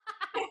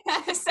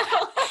So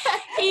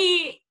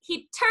he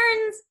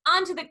turns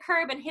onto the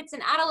curb and hits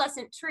an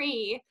adolescent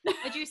tree.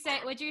 Would you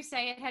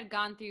say it had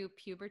gone through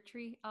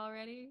puberty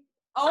already?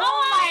 Oh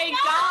my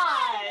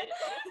God.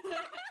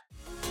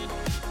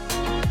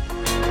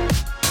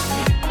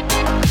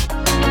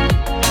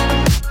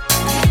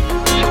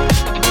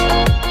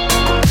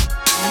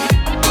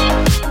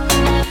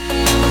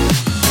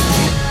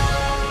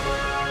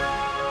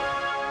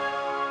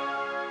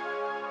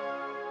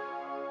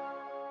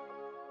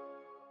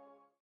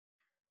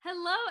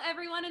 Hello,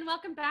 everyone, and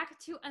welcome back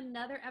to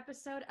another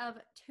episode of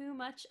Too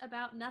Much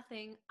About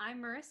Nothing.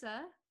 I'm Marissa.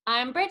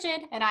 I'm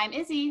Brigid. And I'm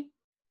Izzy.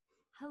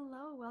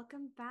 Hello,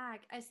 welcome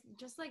back.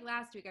 Just like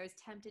last week, I was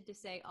tempted to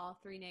say all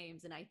three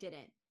names, and I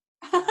didn't.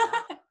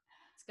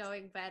 It's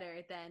going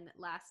better than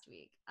last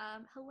week.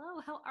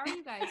 Hello, how are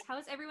you guys? How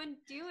is everyone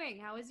doing?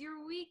 How has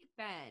your week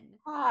been?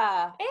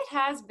 It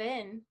has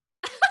been.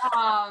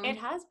 It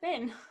has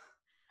been.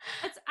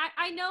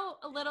 I know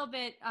a little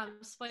bit,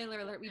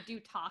 spoiler alert, we do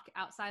talk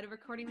outside of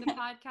recording the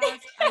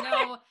podcast. I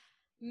know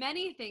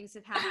many things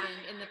have happened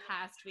in the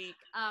past week.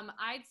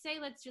 I'd say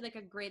let's do like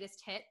a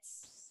greatest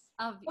hits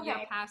of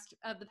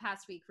the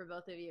past week for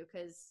both of you,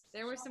 because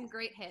there were some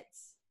great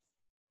hits.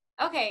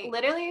 Okay,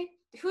 literally,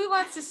 who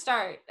wants to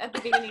start at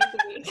the beginning of the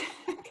week?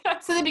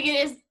 So the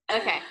beginning is,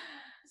 okay.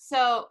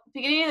 So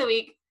beginning of the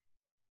week,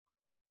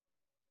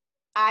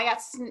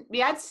 we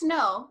had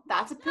snow.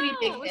 That's a pretty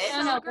big hit.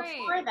 So great.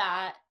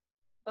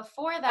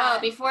 Before that,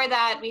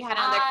 we had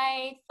another.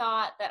 I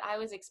thought that I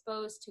was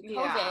exposed to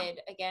COVID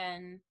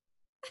again.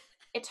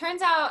 It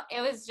turns out it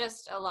was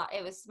just a lot.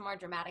 It was more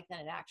dramatic than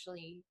it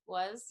actually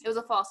was. It was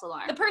a false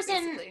alarm. The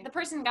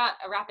person got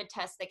a rapid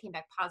test that came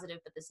back positive,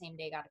 but the same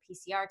day got a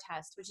PCR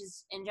test, which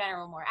is in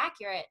general more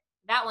accurate.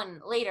 That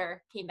one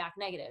later came back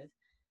negative,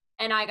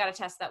 and I got a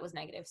test that was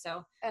negative.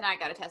 And I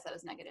got a test that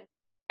was negative.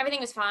 Everything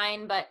was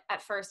fine, but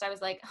at first I was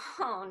like,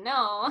 oh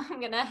no, I'm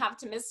going to have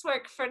to miss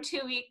work for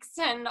 2 weeks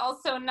and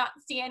also not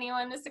see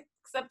anyone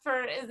except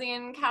for Izzy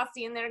and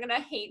Cassie, and they're going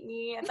to hate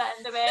me at the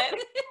end of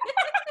it.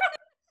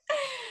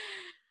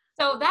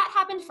 So that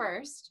happened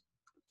first.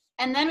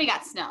 And then we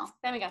got snow.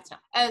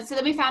 So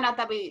then we found out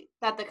that the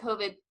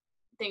COVID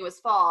thing was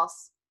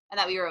false and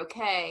that we were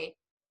okay.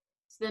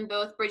 So then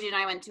both Bridget and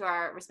I went to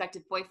our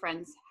respective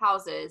boyfriends'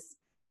 houses.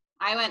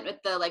 I went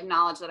with the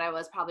knowledge that I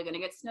was probably going to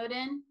get snowed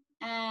in.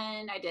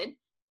 And I did.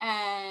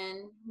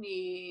 And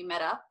we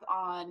met up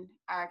on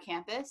our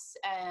campus,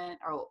 and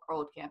our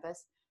old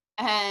campus,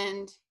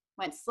 and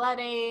went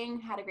sledding,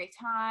 had a great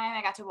time.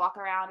 I got to walk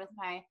around with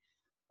my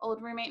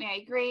old roommate,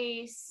 Mary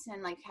Grace,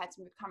 and had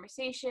some good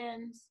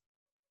conversations.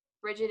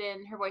 Bridget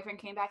and her boyfriend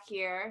came back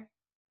here.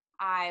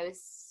 I was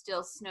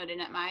still snowed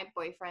in at my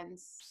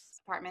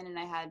boyfriend's apartment, and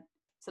I had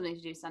something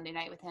to do Sunday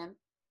night with him.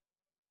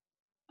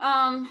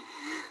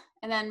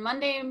 And then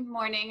Monday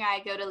morning,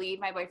 I go to leave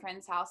my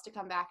boyfriend's house to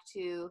come back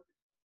to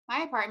my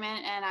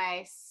apartment, and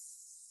I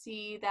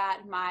see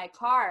that my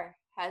car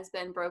has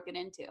been broken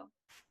into.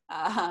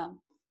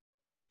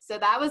 So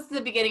that was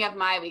the beginning of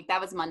my week. That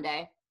was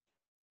Monday.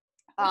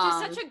 Which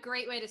is such a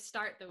great way to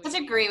start the week.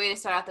 Such a great way to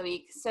start out the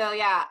week. So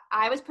yeah,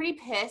 I was pretty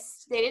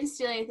pissed. They didn't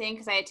steal anything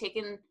because I had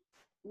taken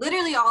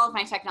literally all of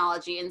my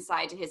technology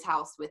inside to his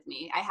house with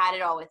me. I had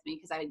it all with me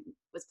because I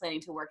was planning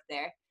to work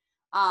there.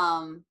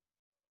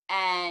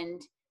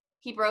 And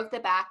he broke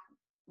the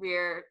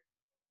rear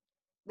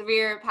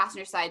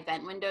passenger side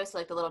vent window,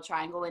 so the little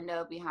triangle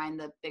window behind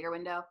the bigger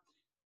window,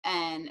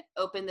 and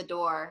opened the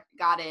door,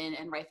 got in,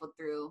 and rifled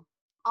through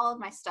all of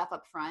my stuff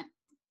up front.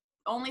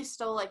 Only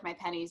stole my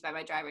pennies by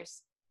my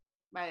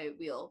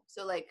wheel.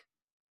 So could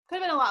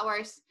have been a lot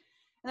worse.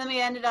 And then we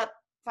ended up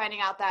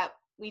finding out that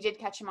we did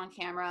catch him on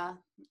camera.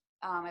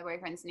 My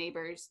boyfriend's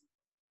neighbor's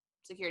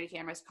security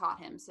cameras caught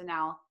him. So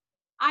now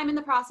I'm in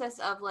the process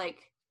of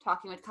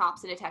talking with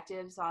cops and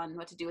detectives on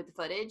what to do with the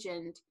footage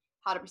and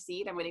how to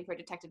proceed. I'm waiting for a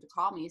detective to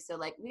call me. So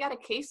we got a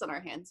case on our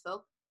hands,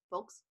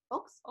 folks.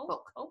 So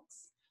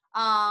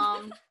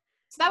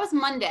that was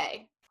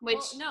Monday,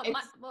 which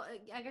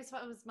I guess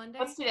what was Monday?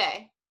 What's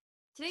today?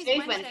 Today's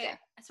Wednesday.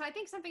 So I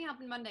think something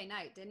happened Monday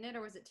night, didn't it?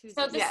 Or was it Tuesday?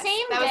 So the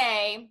same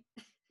day,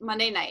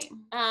 Monday night,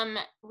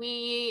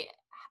 we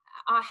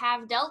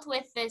have dealt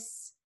with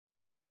this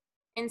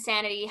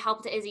insanity,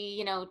 helped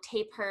Izzy,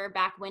 tape her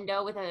back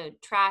window with a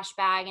trash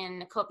bag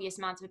and copious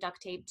amounts of duct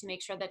tape to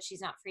make sure that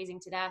she's not freezing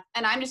to death.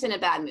 And I'm just in a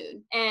bad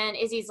mood. And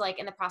Izzy's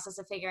in the process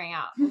of figuring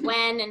out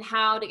when and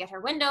how to get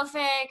her window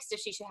fixed, if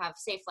she should have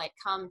Safe Flight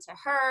come to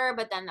her,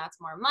 but then that's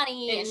more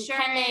money.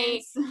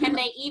 Insurance. And can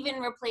they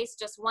even replace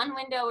just one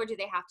window, or do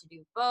they have to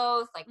do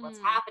both? What's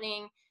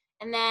happening?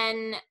 And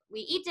then we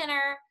eat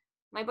dinner.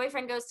 My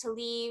boyfriend goes to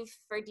leave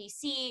for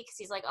DC because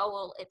he's like, oh,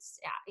 well,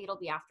 it'll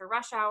be after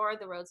rush hour.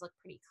 The roads look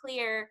pretty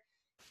clear.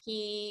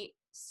 He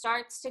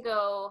starts to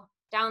go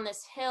down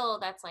this hill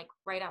that's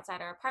right outside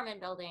our apartment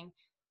building.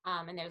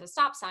 And there's a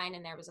stop sign,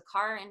 and there was a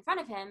car in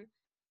front of him,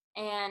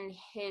 and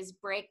his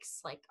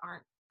brakes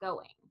aren't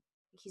going.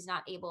 He's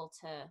not able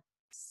to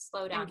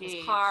slow down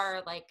his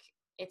car.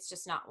 It's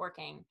just not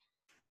working.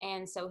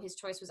 And so his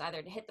choice was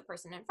either to hit the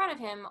person in front of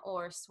him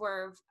or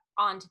swerve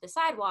onto the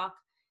sidewalk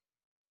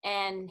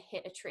and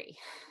hit a tree.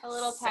 A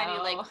little tiny,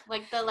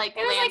 like the it was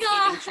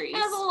landscaping trees. It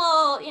was a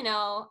little, you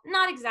know,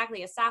 not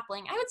exactly a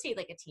sapling. I would say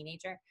like a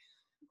teenager.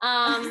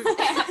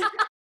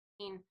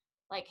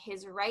 Like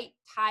his right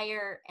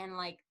tire and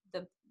like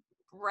the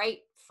right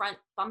front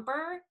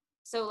bumper.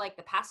 So like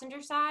the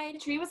passenger side. The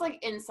tree was like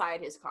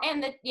inside his car.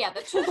 And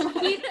his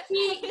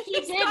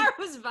car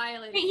was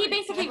violent. He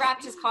basically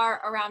wrapped his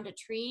car around a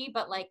tree,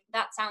 but like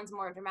that sounds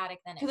more dramatic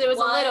than it was. Because it was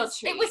a little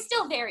tree. It was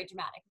still very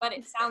dramatic, but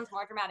it sounds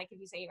more dramatic if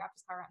you say he wrapped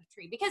his car around a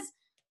tree. Because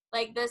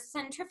like the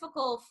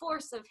centrifugal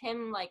force of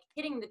him like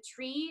hitting the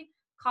tree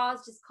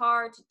caused his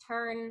car to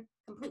turn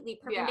completely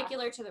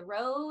perpendicular to the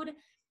road.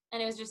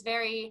 And it was just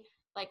very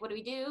like, what do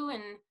we do?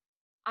 And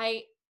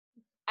I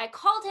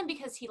called him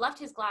because he left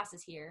his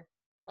glasses here,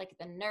 like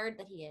the nerd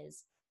that he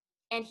is.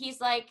 And he's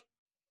like,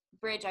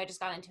 Bridge, I just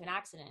got into an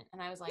accident.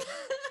 And I was like,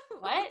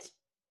 what?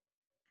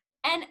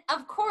 And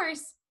of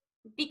course,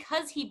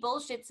 because he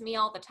bullshits me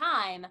all the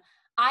time,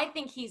 I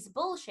think he's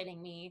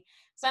bullshitting me.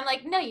 So I'm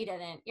like, no, you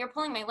didn't. You're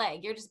pulling my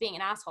leg. You're just being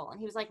an asshole. And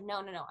he was like,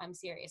 no, I'm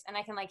serious. And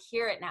I can like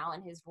hear it now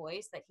in his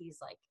voice that he's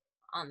like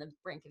on the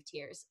brink of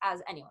tears,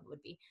 as anyone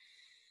would be.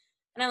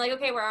 And I'm like,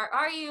 okay, where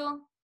are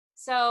you?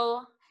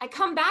 So I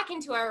come back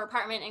into our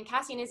apartment, and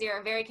Cassie and Izzy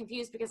are very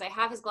confused because I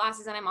have his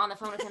glasses and I'm on the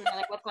phone with him. And they're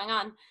like, what's going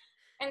on?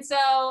 And so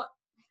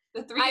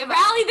I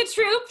rally the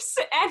troops,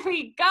 and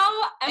we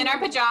go. And in our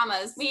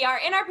pajamas. We are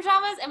in our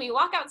pajamas, and we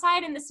walk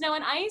outside in the snow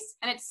and ice.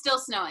 And it's still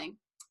snowing.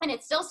 And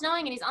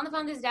he's on the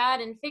phone with his dad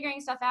and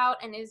figuring stuff out.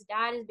 And his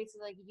dad is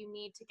basically like, you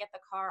need to get the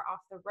car off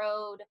the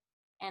road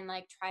and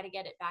like try to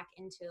get it back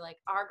into like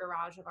our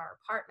garage of our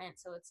apartment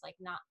so it's like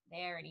not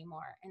there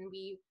anymore. And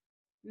we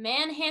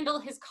manhandle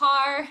his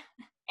car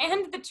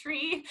and the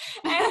tree,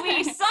 and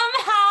we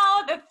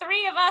somehow, the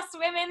three of us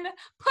women,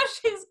 push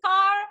his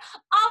car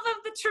off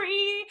of the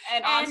tree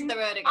and onto the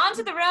road again.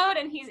 Onto the road,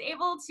 and he's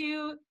able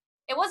to,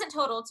 it wasn't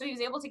totaled, so he was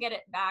able to get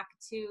it back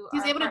to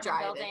he's our able to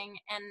drive building,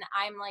 and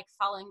I'm like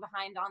following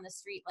behind on the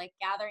street, like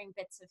gathering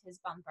bits of his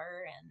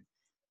bumper. And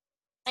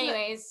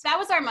anyways, that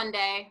was our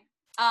Monday.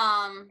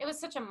 It was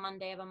such a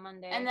Monday of a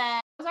Monday. And then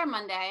it was our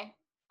Monday.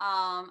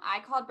 I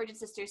called Brigid's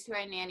sisters, who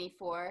I nanny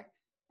for,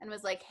 and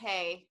was like,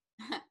 hey,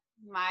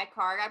 my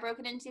car got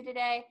broken into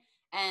today,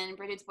 and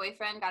Brigid's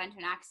boyfriend got into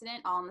an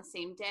accident all on the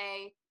same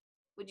day.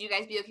 Would you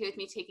guys be okay with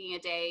me taking a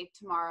day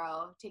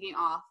tomorrow, taking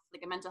off,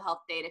 like a mental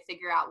health day, to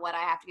figure out what I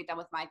have to get done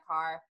with my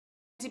car,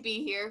 to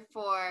be here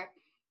for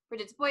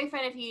Brigid's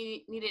boyfriend if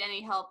he needed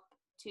any help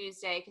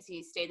Tuesday, because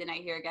he stayed the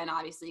night here again,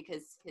 obviously,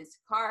 because his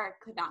car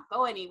could not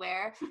go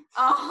anywhere.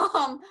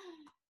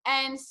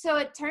 And so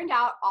it turned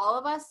out all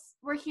of us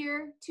were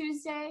here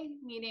Tuesday,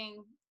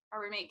 meaning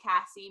our roommate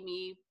Cassie,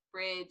 me,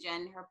 Bridge,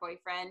 and her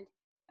boyfriend.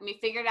 And I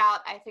figured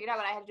out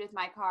what I had to do with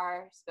my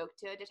car, spoke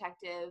to a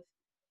detective,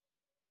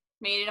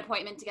 made an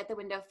appointment to get the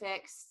window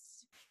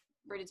fixed.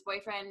 Bridget's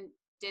boyfriend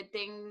did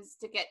things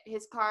to get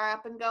his car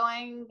up and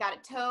going, got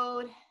it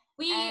towed.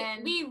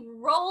 We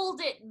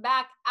rolled it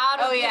back out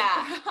of the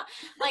garage.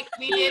 Like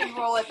we did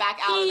roll it back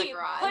out of the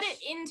garage. Put it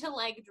into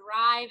like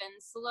drive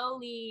and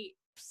slowly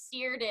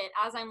steered it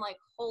as I'm like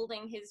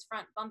holding his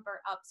front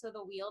bumper up so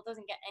the wheel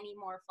doesn't get any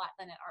more flat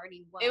than it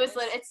already was.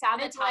 It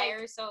sounded the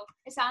tire, so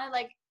it sounded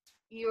like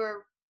you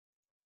were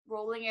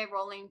rolling a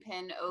rolling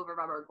pin over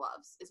rubber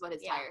gloves is what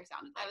his tire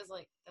sounded like. I was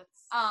like,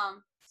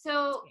 that's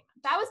so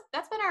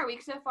that's been our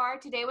week so far.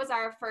 Today was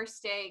our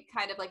first day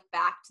kind of like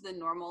back to the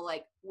normal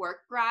like work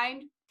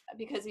grind,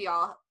 because we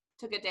all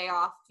took a day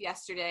off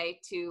yesterday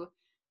to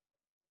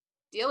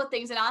deal with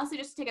things, and honestly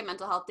just to take a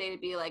mental health day to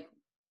be like,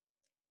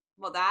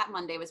 well, that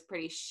Monday was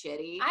pretty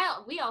shitty.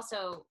 We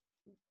also,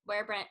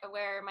 where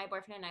my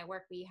boyfriend and I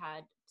work, we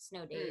had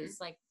snow days.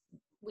 Like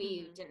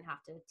we didn't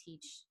have to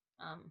teach,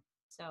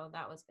 so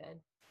that was good.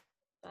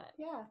 But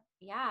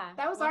yeah,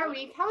 that was our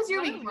week. How was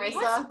your week,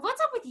 Marissa?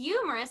 What's up with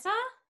you, Marissa?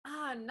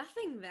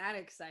 Nothing that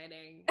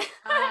exciting.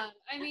 I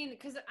mean,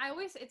 because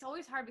it's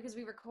always hard because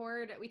we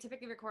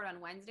typically record on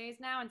Wednesdays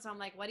now, and so I'm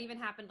like, what even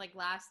happened like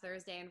last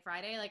Thursday and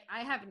Friday? Like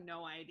I have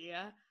no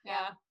idea.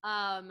 Yeah.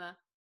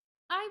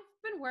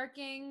 I've been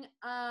working.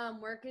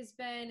 Work has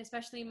been,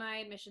 especially my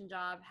admission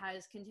job,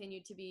 has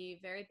continued to be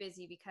very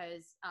busy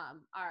because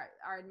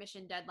our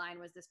admission deadline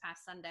was this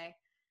past Sunday,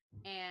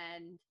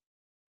 and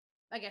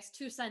I guess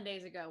 2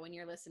 Sundays ago when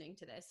you're listening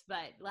to this,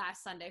 but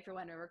last Sunday for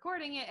when we're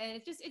recording it,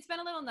 and it's been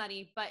a little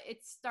nutty, but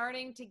it's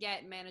starting to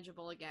get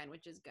manageable again,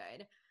 which is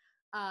good.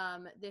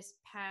 This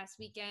past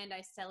weekend,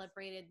 I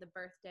celebrated the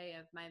birthday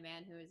of my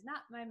man who is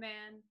not my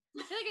man.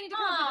 I feel like I need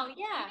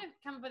to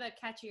come up with a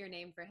catchier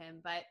name for him,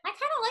 but I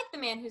kind of like the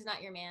man who's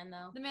not your man,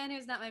 though. The man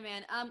who's not my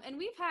man. And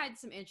we've had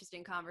some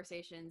interesting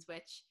conversations,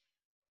 which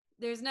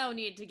there's no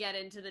need to get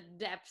into the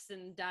depths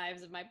and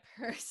dives of my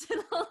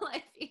personal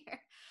life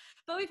here.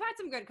 But we've had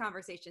some good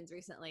conversations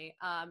recently.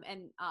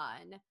 And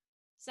on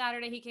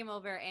Saturday, he came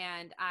over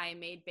and I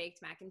made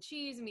baked mac and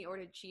cheese, and we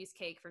ordered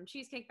cheesecake from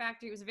Cheesecake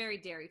Factory. It was a very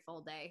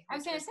dairy-full day. I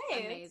was going to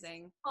say,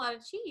 amazing. A lot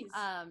of cheese.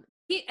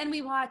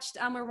 We watched,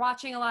 we're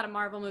watching a lot of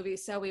Marvel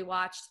movies, so we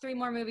watched 3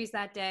 more movies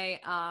that day.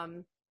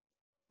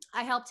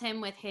 I helped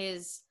him with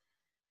his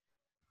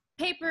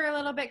paper a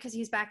little bit because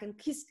he's back in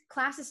his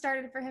classes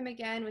started for him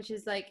again, which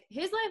is like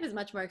his life is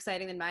much more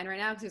exciting than mine right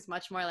now because there's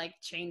much more like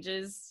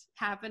changes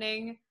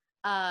happening.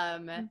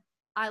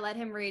 I let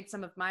him read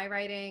some of my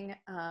writing,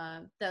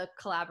 the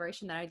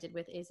collaboration that I did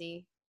with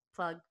Izzy.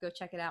 Plug, go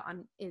check it out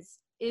on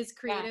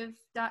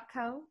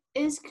iscreative.co.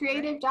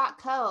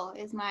 Iscreative.co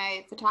is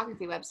my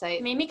photography website.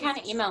 It made me kind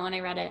of emo when I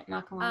read it,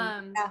 not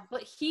gonna lie.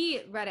 But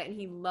he read it and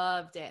he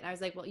loved it. And I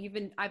was like, well,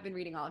 I've been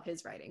reading all of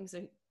his writing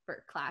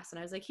for class. And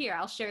I was like, here,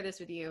 I'll share this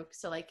with you.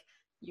 So like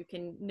you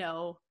can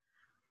know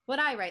what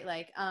I write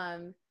like.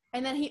 And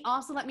then he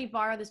also let me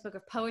borrow this book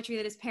of poetry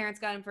that his parents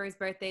got him for his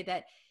birthday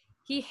that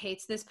he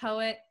hates this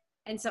poet.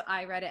 And so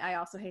I read it. I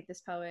also hate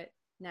this poet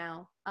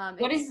now.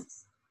 What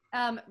is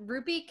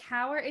Rupi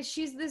Kaur?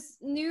 She's this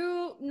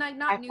new, not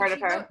I've new. heard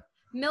of her.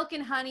 Milk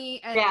and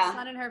Honey and The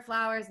Sun and Her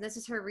Flowers. And this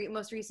is her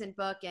most recent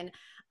book. And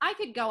I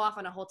could go off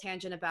on a whole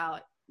tangent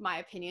about my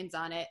opinions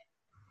on it.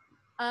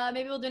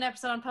 Maybe we'll do an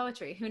episode on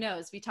poetry. Who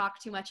knows? We talk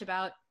too much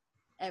about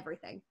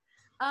everything.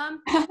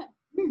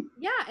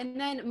 Yeah. And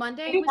then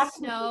Monday was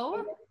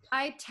snow.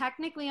 I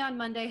technically on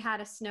Monday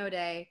had a snow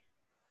day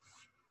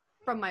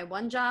from my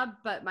one job,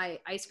 but my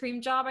ice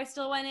cream job I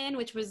still went in,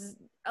 which was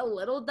a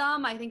little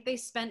dumb. I think they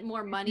spent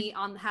more money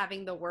on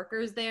having the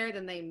workers there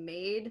than they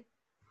made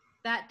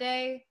that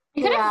day.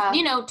 You could have,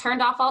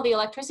 turned off all the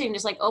electricity and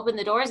just like opened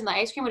the doors and the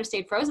ice cream would have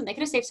stayed frozen. They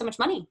could have saved so much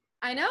money.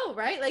 I know,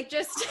 right? Like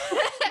just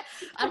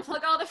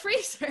unplug all the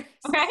freezers.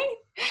 Right?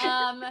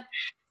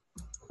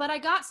 But I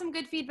got some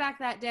good feedback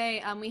that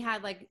day. We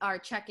had like our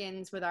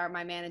check-ins with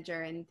my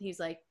manager and he's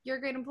like, you're a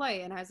great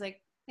employee. And I was like,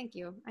 thank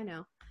you. I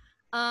know.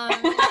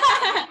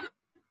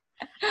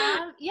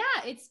 Yeah,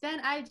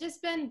 I've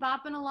just been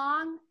bopping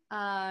along,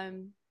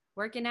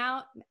 working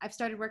out. I've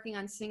started working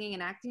on singing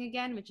and acting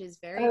again, which is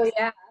very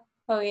exciting.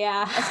 Oh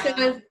yeah.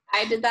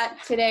 I did that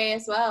today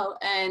as well.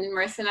 And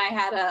Marissa and I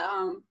had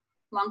a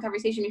long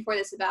conversation before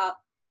this about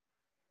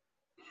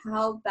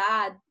how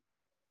bad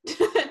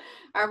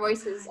our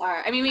voices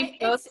are. I mean, we've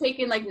both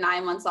taken like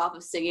 9 months off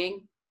of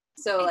singing.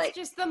 So it's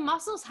just the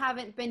muscles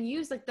haven't been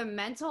used, like the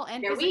mental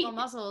and physical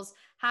muscles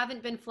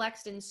haven't been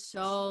flexed in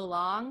so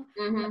long.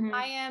 Mm-hmm.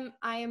 I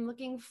am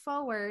looking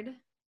forward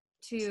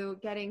to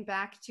getting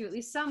back to at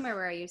least somewhere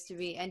where I used to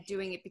be and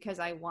doing it because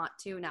I want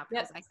to, not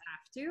because I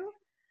have to.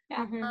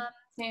 Yeah.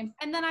 Same.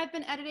 And then I've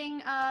been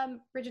editing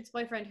Brigid's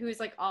boyfriend, who is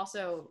like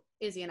also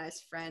Izzy and I's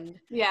friend.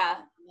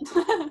 Yeah.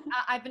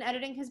 I've been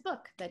editing his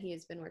book that he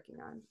has been working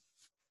on.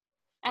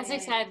 As I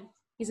said,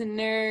 he's a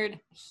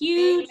nerd.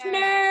 Huge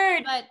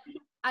nerd. But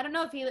I don't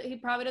know if he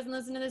probably doesn't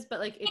listen to this, but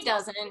like he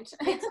doesn't.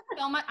 It's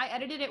so much. I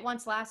edited it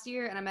once last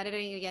year, and I'm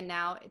editing it again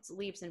now. It's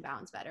leaps and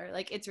bounds better.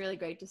 Like it's really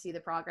great to see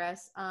the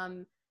progress.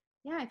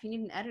 Yeah, if you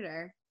need an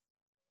editor,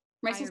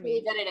 Marissa's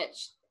really good at it,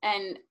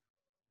 and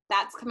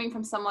that's coming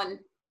from someone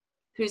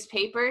whose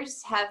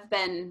papers have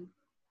been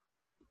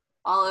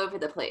all over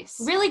the place.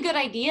 Really good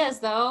ideas,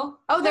 though.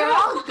 Oh, they're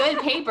all good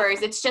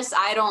papers. It's just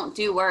I don't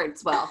do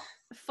words well.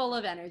 Full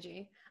of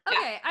energy.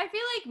 Okay, I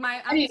feel like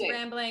I'm just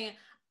rambling.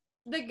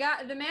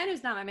 The man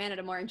who's not my man had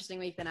a more interesting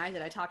week than I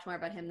did. I talked more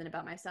about him than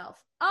about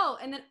myself. Oh,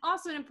 and then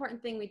also an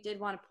important thing we did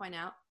want to point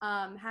out.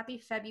 Happy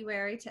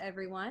February to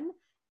everyone.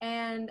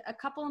 And a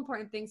couple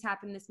important things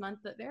happened this month,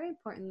 but very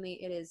importantly,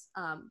 it is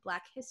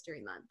Black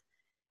History Month,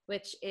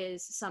 which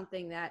is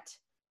something that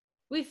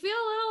we feel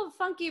a little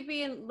funky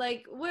being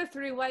like, we're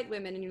 3 white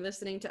women and you're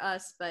listening to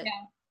us, but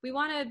we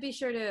want to be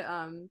sure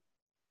to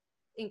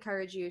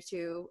encourage you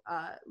to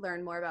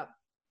learn more about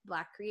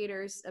Black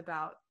creators,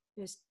 about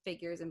just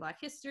figures in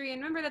Black history.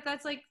 And remember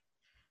that's like,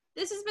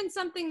 this has been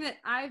something that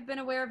I've been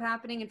aware of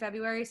happening in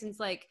February since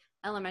like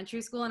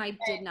elementary school, and I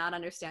did not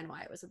understand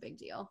why it was a big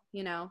deal,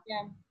 Yeah.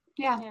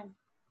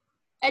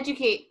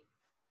 Educate.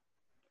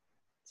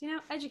 So,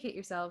 educate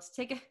yourselves.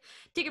 Take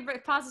a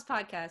break, pause this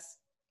podcast,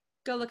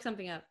 go look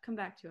something up, come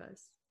back to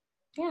us.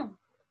 Yeah.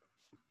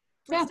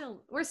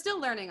 We're still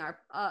learning our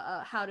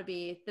how to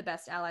be the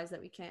best allies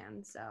that we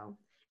can. So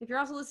if you're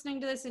also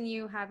listening to this and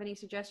you have any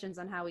suggestions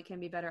on how we can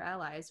be better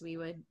allies, we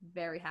would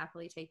very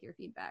happily take your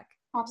feedback.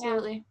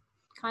 Absolutely.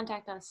 Yeah.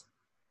 Contact us.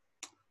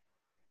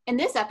 In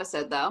this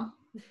episode, though,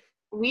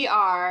 we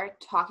are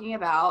talking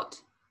about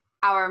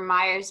our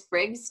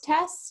Myers-Briggs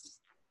test,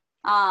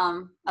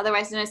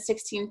 otherwise known as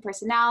 16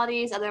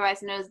 personalities,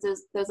 otherwise known as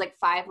those like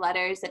 5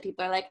 letters that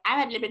people are like,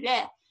 I'm a blah,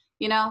 blah,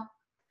 blah.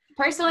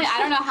 Personally, I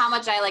don't know how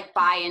much I like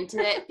buy into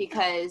it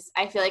because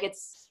I feel like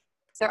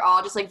they're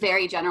all just like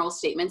very general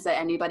statements that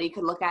anybody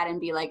could look at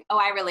and be like, oh,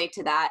 I relate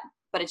to that,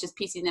 but it's just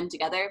piecing them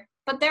together.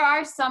 But there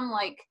are some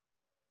like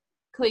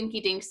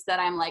coinky dinks that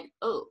I'm like,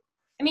 oh.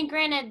 I mean,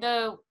 granted,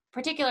 the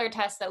particular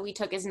test that we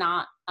took is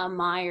not a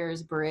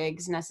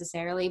Myers-Briggs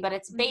necessarily, but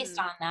it's based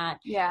on that.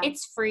 Yeah.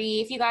 It's free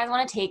if you guys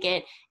want to take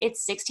it.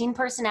 It's 16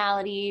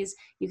 personalities.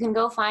 You can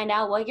go find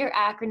out what your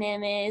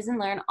acronym is and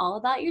learn all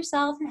about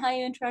yourself and how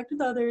you interact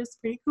with others. It's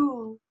pretty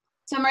cool.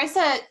 So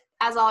Marissa,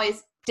 as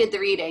always, did the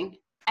reading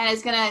and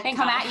is going to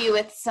come at you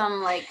with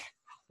some like,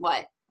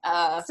 what?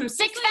 Some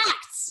sick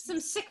facts. Some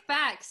sick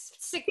facts.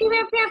 Sick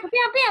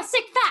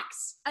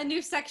facts. A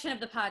new section of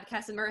the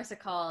podcast in Marissa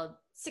called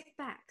Sick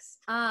Facts.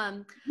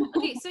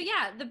 Okay, so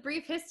yeah, the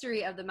brief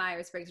history of the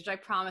Myers-Briggs, which I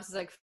promise is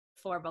like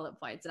 4 bullet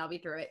points, and I'll be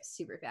through it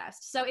super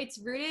fast. So it's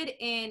rooted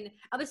in,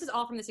 this is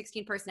all from the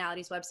 16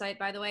 Personalities website,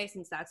 by the way,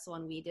 since that's the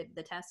one we did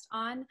the test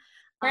on.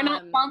 We're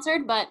not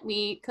sponsored, but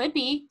we could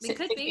be. We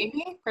could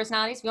be.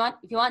 Personalities, if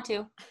you want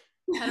to.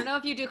 I don't know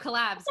if you do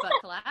collabs, but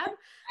collab.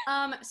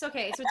 So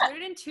it's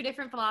rooted in 2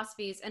 different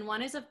philosophies, and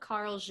one is of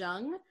Carl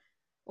Jung,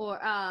 or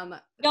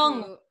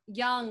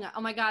Jung.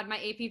 Oh my God, my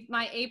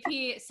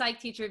AP psych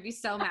teacher would be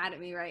so mad at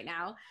me right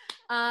now.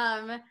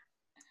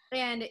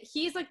 And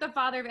he's like the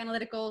father of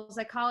analytical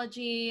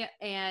psychology,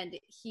 and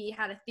he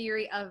had a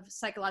theory of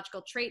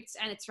psychological traits,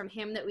 and it's from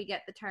him that we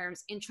get the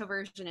terms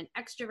introversion and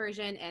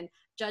extroversion and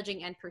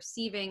judging and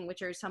perceiving,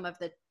 which are some of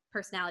the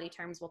personality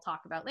terms we'll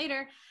talk about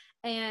later.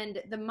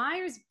 And the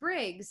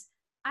Myers-Briggs,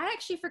 I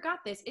actually forgot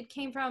this. It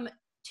came from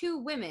 2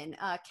 women,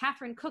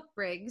 Catherine Cook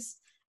Briggs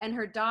and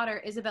her daughter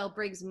Isabel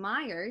Briggs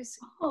Myers.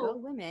 Go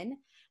women.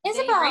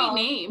 Isabel. Great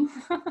name.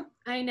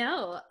 I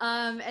know.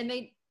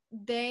 And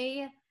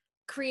they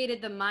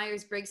created the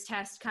Myers-Briggs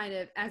test kind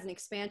of as an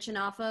expansion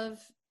off of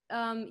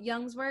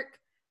Jung's work,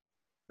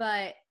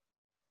 but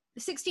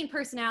the 16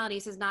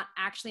 Personalities is not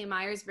actually a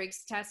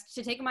Myers-Briggs test.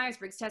 To take a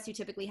Myers-Briggs test, you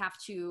typically have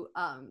to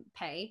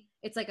pay.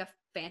 It's like a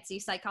fancy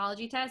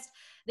psychology test.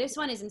 This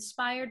one is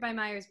inspired by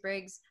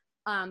Myers-Briggs,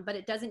 but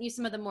it doesn't use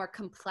some of the more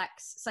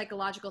complex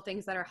psychological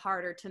things that are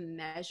harder to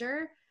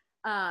measure,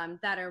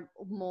 that are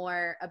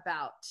more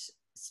about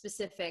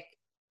specifics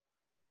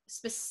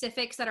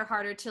that are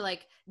harder to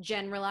like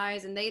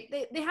generalize. And they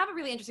have a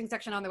really interesting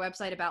section on their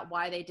website about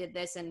why they did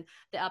this and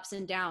the ups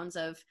and downs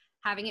of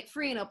having it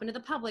free and open to the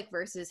public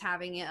versus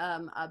having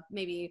a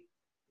maybe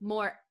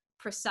more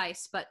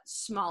precise but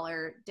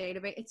smaller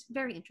database. It's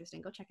very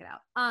interesting. Go check it out.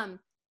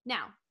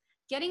 Now,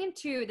 getting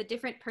into the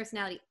different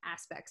personality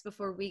aspects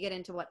before we get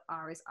into what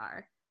ours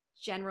are.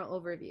 General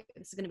overview.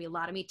 This is going to be a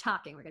lot of me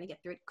talking. We're going to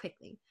get through it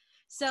quickly.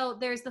 So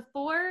there's the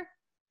 4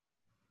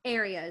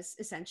 areas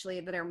essentially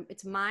that are,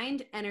 it's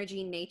mind,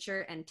 energy,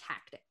 nature, and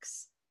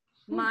tactics.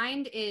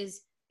 Mind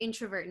is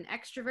introvert and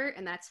extrovert,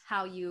 and that's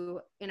how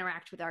you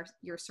interact with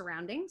your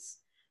surroundings.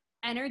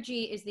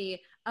 Energy is the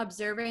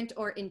observant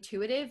or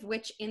intuitive,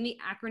 which in the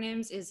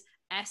acronyms is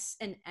S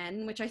and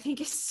N, which I think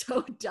is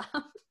so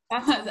dumb.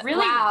 That's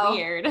really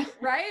weird.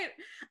 Right?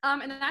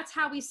 And that's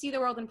how we see the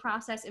world and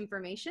process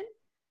information.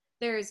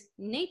 There's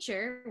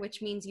nature,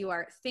 which means you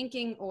are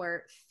thinking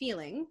or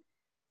feeling,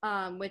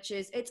 which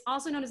is, it's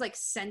also known as like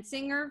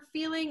sensing or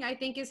feeling, I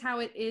think is how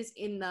it is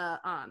in the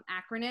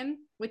acronym,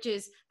 which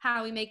is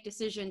how we make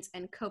decisions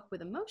and cope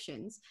with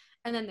emotions.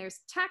 And then there's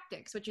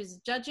tactics, which is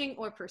judging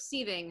or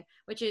perceiving,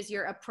 which is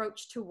your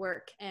approach to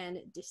work and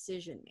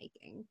decision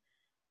making.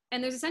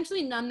 And there's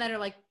essentially none that are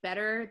like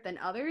better than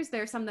others.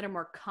 There are some that are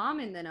more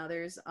common than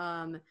others.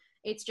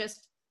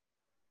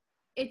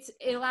 It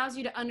allows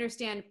you to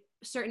understand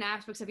certain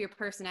aspects of your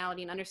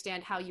personality and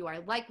understand how you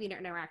are likely to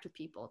interact with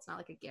people. It's not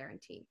like a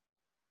guarantee.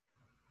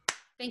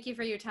 Thank you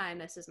for your time.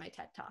 This is my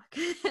TED Talk.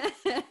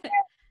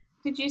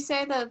 Did you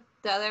say the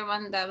other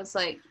one that was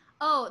like?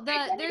 Oh,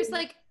 there's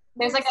like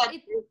a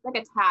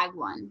tag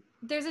one.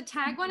 There's a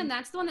tag one, and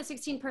that's the one that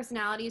 16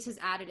 Personalities has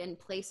added in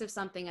place of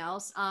something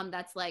else.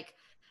 That's like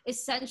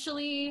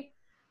essentially,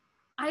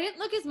 I didn't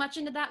look as much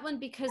into that one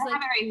because I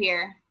have it right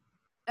here.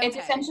 Okay. It's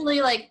essentially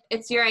like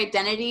it's your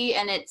identity,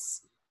 and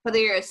it's whether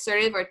you're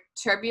assertive or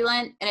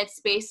turbulent, and it's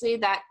basically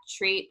that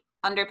trait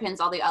underpins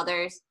all the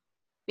others,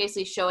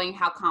 basically showing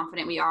how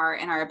confident we are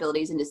in our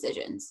abilities and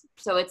decisions.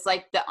 So it's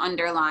like the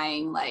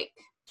underlying like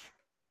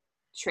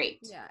trait.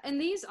 Yeah, and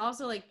these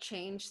also like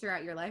change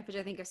throughout your life, which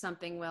I think is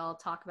something we'll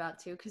talk about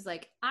too, because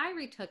like I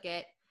retook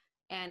it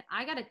and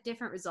I got a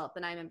different result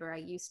than I remember I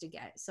used to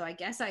get. So I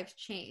guess I've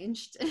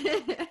changed.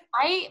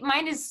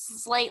 Mine is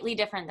slightly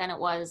different than it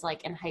was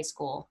like in high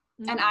school.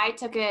 And I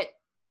took it,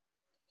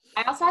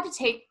 I also had to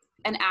take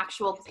an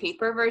actual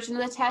paper version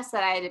of the test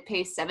that I had to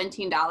pay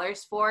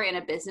 $17 for in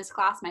a business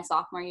class my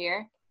sophomore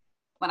year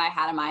when I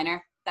had a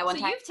minor that one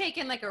time. So you've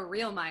taken like a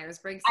real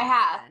Myers-Briggs. I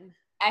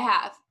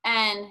have.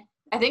 And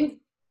I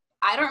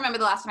don't remember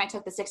the last time I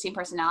took the 16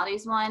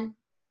 Personalities one.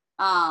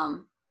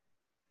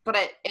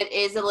 But it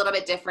is a little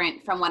bit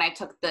different from when I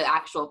took the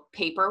actual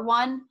paper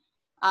one.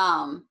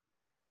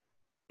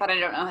 But I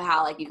don't know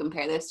how like you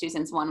compare those two,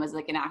 since one was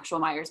like an actual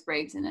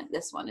Myers-Briggs and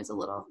this one is a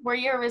little. Were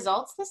your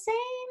results the same,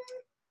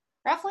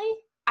 roughly?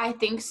 I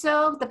think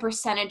so. The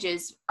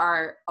percentages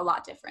are a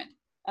lot different.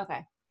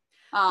 Okay.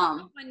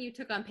 When you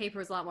took on paper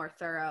was a lot more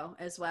thorough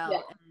as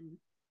well,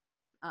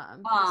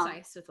 and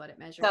precise with what it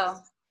measures.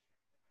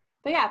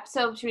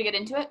 So should we get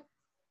into it?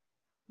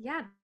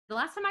 Yeah. The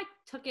last time I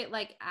took it,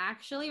 like,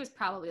 actually was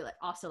probably like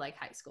also like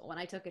high school when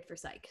I took it for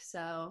psych.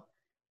 So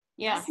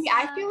yeah. See,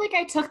 I feel like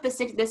I took this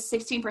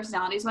 16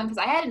 Personalities one because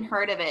I hadn't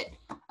heard of it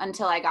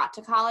until I got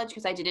to college,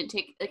 because I didn't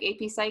take like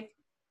AP psych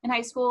in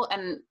high school,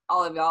 and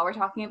all of y'all were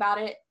talking about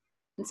it,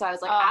 and so I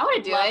was like, I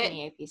want to do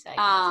it. AP psych.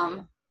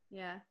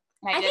 Yeah.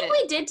 I think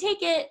we did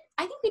take it.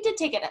 I think we did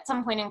take it at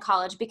some point in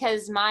college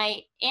because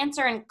my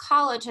answer in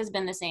college has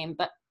been the same,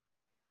 but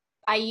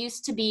I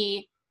used to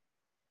be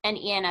an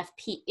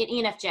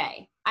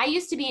ENFJ. I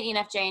used to be an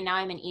ENFJ, and now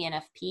I'm an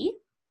ENFP.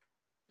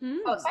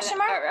 Oh, so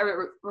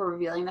we're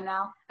revealing them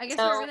now? I guess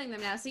we're revealing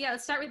them now. So yeah,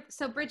 let's start with,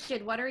 so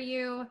Brigid, what are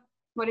you?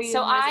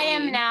 So I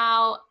am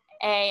now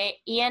a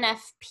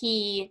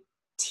ENFP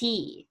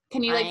T.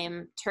 Can you I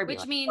am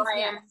turbulent. Which means,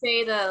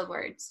 say the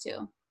words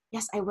too.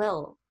 Yes, I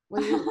will.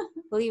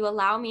 Will you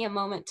allow me a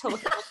moment to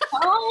look at the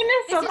phone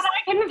so that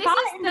I can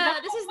find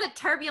this is the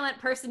turbulent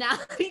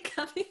personality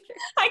coming through.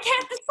 I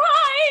can't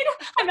decide.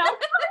 I'm not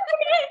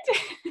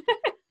confident.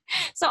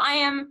 So I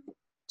am.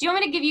 Do you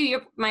want me to give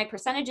you my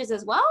percentages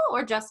as well,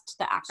 or just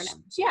the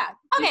acronym? Yeah.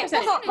 Okay,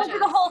 we'll do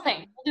the whole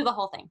thing.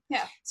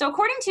 Yeah. So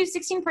according to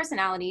 16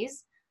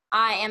 personalities,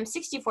 I am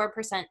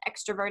 64%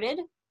 extroverted,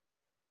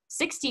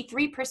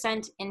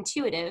 63%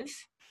 intuitive,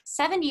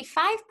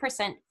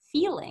 75%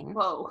 feeling,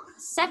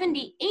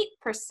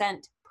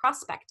 78%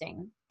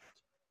 prospecting,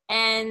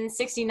 and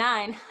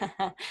 69.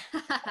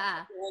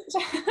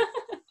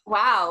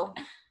 Wow.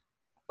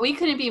 We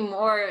couldn't be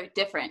more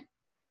different.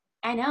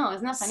 I know,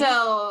 isn't that funny?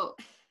 So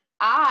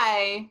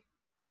I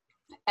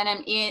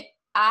am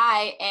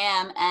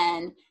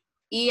an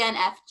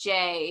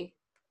ENFJ-A.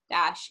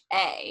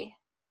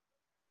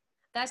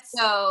 That's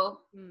so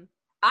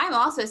I'm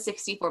also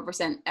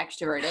 64%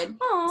 extroverted.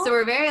 Aww. So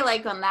we're very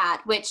alike on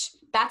that, which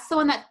that's the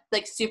one that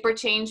like super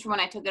changed when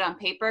I took it on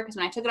paper. Because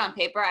when I took it on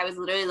paper, I was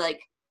literally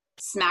like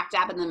smack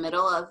dab in the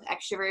middle of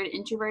extroverted,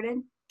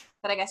 introverted.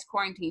 But I guess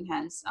quarantine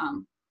has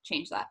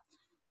changed that.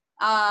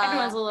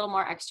 Everyone's a little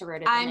more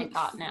extroverted than they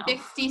thought now. I'm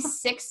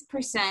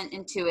 56%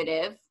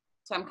 intuitive.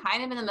 So I'm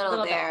kind of in the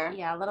middle there.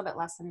 Yeah, a little bit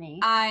less than me.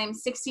 I'm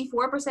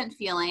 64%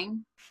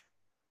 feeling.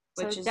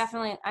 Which is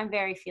definitely, I'm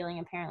very feeling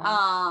apparently.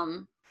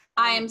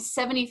 I am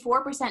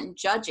 74%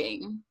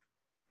 judging,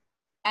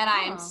 and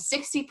I am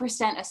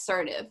 60%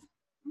 assertive.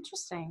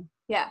 Interesting.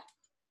 Yeah.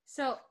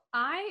 So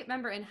I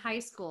remember in high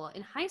school,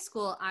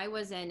 I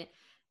was an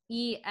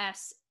ESFJ-A,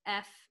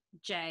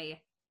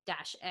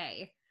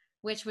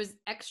 which was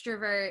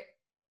extrovert,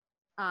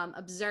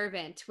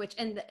 observant, which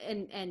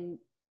and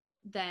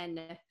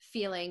then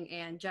feeling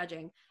and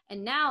judging.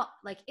 And now,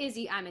 like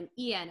Izzy, I'm an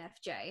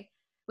ENFJ,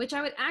 which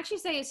I would actually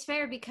say is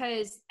fair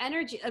because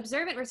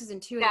observant versus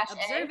intuitive.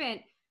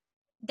 Observant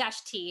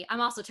 -T.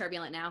 I'm also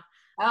turbulent now.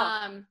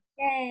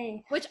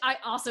 Yay. Which I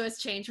also has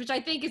changed, which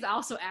I think is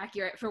also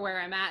accurate for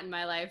where I'm at in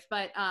my life.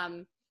 But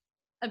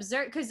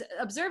because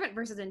observant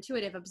versus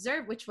intuitive,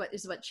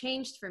 is what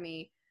changed for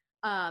me.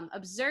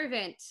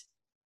 Observant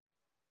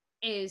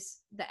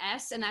is the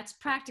S, and that's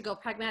practical,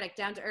 pragmatic,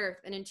 down to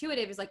earth, and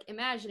intuitive is like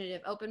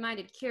imaginative,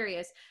 open-minded,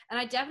 curious. And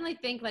I definitely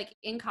think like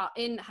in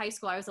high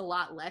school I was a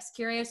lot less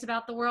curious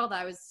about the world.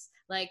 I was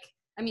like,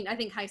 I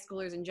think high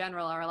schoolers in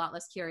general are a lot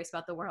less curious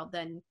about the world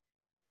than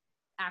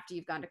after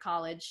you've gone to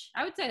college.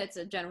 I would say that's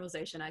a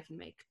generalization I can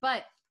make,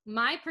 but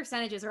my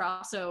percentages are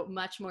also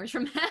much more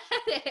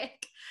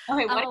dramatic.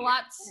 Okay, what are your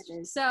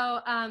percentages?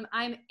 So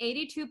I'm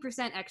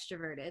 82%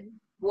 extroverted.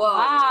 Whoa.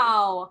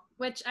 Wow.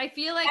 Which I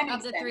feel like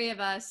of the three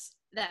of us,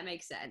 that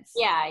makes sense.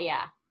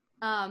 Yeah.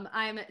 I'm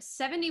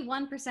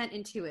 71%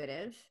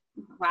 intuitive.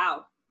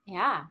 Wow.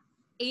 Yeah.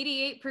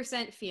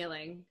 88%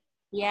 feeling.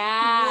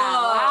 Yeah.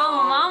 Whoa.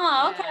 Wow,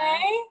 mama.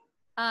 Okay.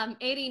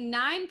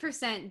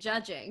 89%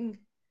 judging.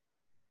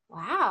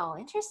 Wow,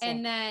 interesting.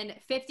 And then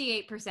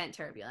 58%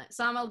 turbulent.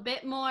 So I'm a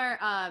bit more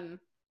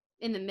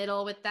in the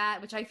middle with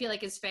that, which I feel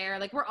like is fair.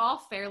 Like we're all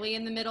fairly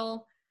in the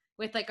middle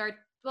with like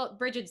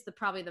Brigid's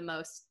probably the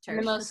most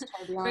turbulent.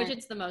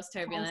 Brigid's the most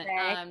turbulent.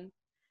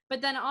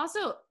 But then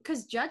also,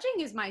 because judging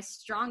is my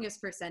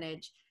strongest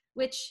percentage,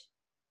 which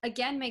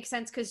again makes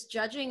sense because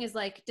judging is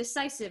like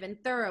decisive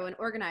and thorough and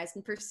organized,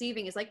 and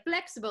perceiving is like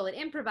flexible and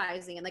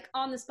improvising and like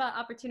on the spot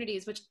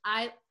opportunities, which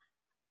I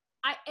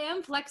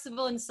am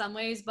flexible in some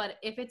ways, but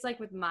if it's like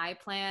with my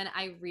plan,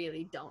 I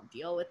really don't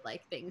deal with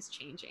like things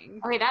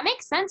changing. Okay, that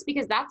makes sense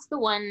because that's the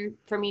one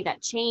for me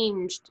that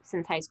changed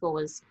since high school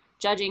was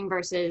judging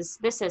versus,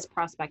 this says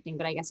prospecting,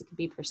 but I guess it could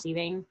be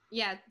perceiving.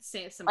 Yeah,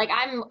 same. Like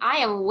I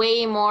am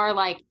way more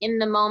like in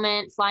the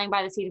moment, flying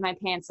by the seat of my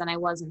pants than I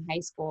was in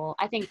high school.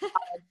 I think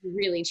college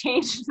really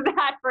changed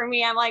that for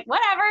me. I'm like,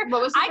 whatever.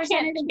 What was I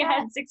can't think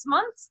ahead 6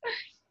 months.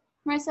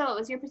 Marissa, what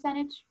was your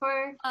percentage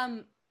for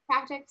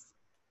tactics?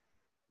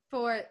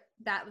 For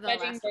that, the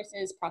judging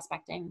versus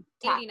prospecting.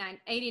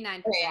 89%.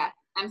 Okay, yeah,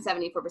 I'm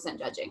 74%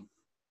 judging.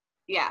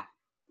 Yeah.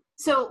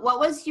 So what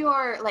was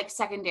your like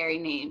secondary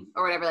name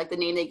or whatever, like the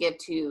name they give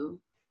to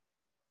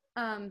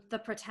the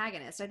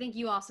protagonist? I think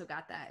you also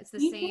got that. It's the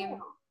Me same.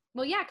 too.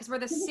 Well, yeah, because we're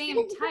the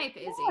same type,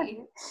 Izzy.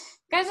 You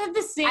guys are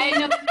the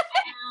same.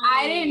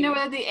 I didn't know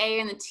whether the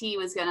A and the T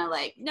was gonna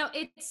like. No,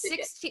 it's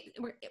 16.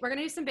 We're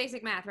gonna do some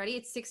basic math. Ready?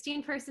 It's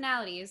 16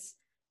 personalities,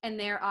 and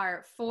there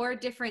are 4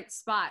 different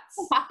spots.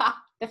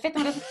 The fifth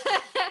one is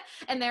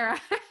and there are,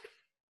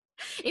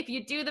 if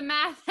you do the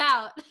math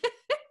out,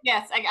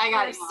 yes, I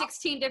got it.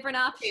 16 different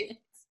options.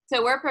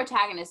 So we're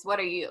protagonists. What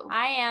are you?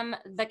 I am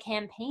the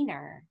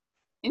campaigner.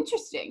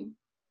 Interesting.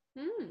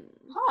 Hmm.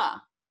 Huh.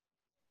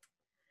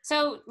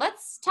 So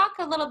let's talk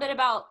a little bit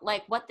about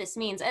like what this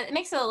means. It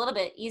makes it a little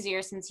bit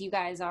easier since you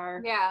guys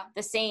are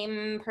the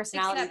same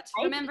personality Except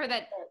type. remember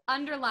that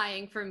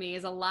underlying for me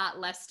is a lot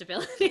less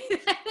stability.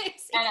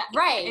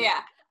 Right.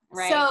 Yeah.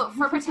 Right. So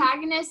for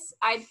protagonists,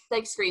 I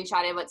like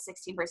screenshotted what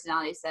 16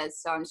 personality says,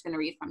 so I'm just going to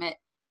read from it.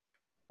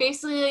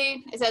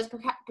 Basically, it says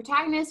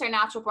protagonists are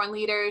natural born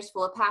leaders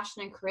full of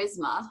passion and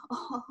charisma.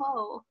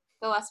 Oh,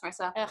 go us,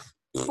 Marissa. Ugh.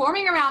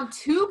 Forming around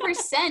 2%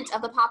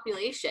 of the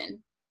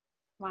population.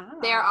 Wow.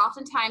 They are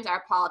oftentimes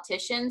our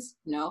politicians,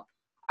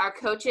 our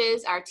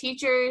coaches, our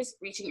teachers,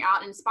 reaching out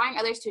and inspiring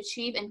others to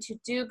achieve and to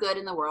do good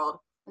in the world.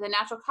 With a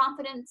natural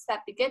confidence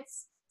that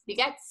begets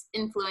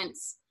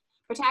influence,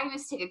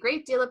 protagonists take a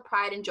great deal of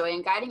pride and joy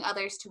in guiding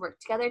others to work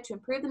together to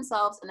improve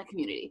themselves and the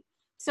community.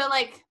 So,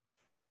 like,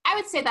 I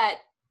would say that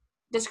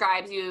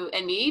describes you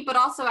and me, but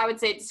also I would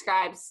say it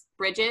describes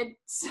Brigid.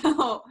 So,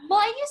 well,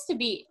 I used to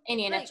be an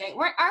ENFJ.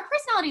 Our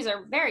personalities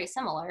are very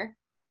similar.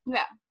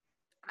 Yeah.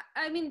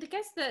 I mean, I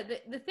guess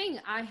the thing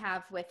I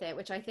have with it,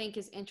 which I think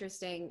is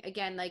interesting,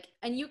 again, like,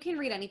 and you can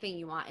read anything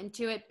you want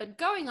into it, but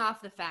going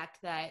off the fact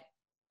that,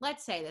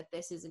 let's say that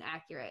this is an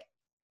accurate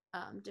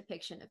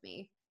depiction of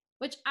me,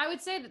 which I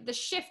would say that the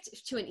shift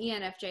to an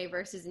ENFJ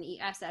versus an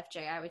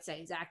ESFJ, I would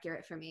say is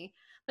accurate for me.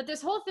 But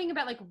this whole thing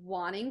about like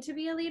wanting to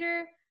be a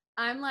leader,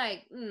 I'm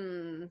like,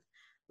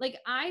 like,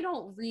 I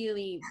don't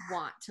really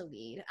want to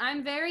lead.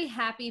 I'm very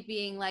happy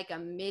being like a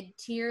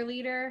mid-tier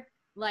leader.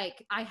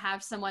 Like, I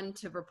have someone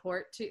to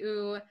report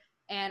to,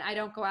 and I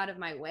don't go out of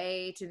my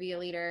way to be a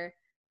leader.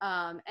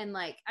 And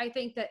like, I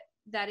think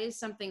that is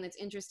something that's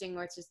interesting,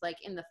 where it's just like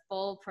in the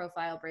full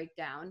profile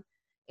breakdown,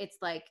 it's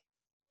like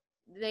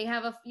you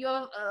have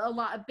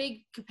a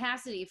big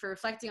capacity for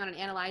reflecting on and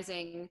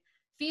analyzing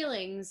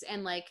feelings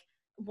and like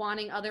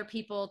wanting other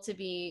people to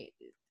be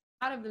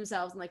out of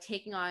themselves and like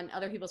taking on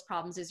other people's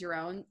problems as your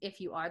own if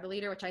you are the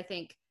leader, which I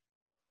think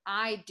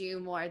I do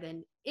more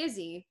than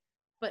Izzy.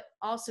 But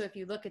also, if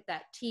you look at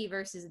that T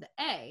versus the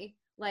A,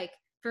 like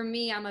for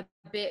me, I'm a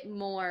bit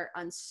more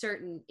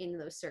uncertain in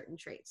those certain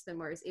traits than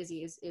whereas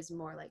Izzy is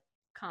more like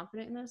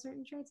confident in those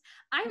certain traits.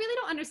 I really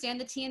don't understand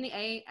the T and the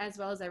A as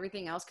well as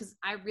everything else, because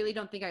I really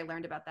don't think I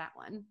learned about that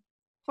one.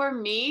 For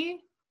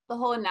me, the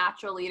whole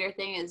natural leader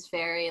thing is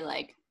very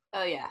like,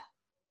 oh yeah.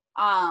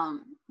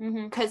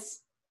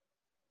 Because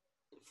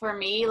for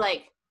me,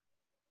 like,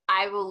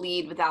 I will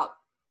lead without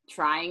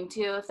trying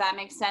to, if that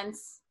makes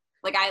sense.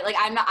 Like,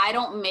 I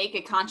don't make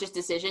a conscious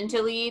decision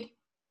to lead.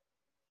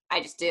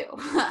 I just do.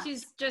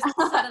 She's just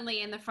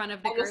suddenly in the front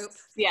of the group,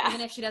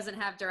 even if she doesn't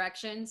have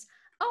directions.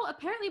 Oh,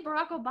 apparently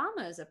Barack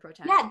Obama is a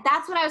protagonist. Yeah,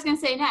 that's what I was gonna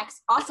say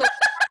next. Also,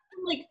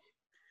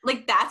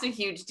 like that's a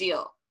huge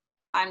deal.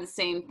 I'm the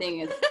same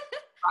thing as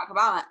Barack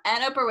Obama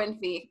and Oprah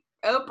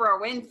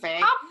Winfrey.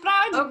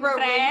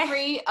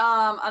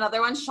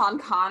 Another one, Sean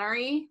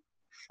Connery.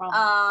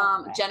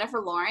 Jennifer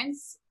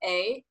Lawrence.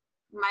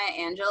 Maya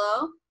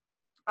Angelou.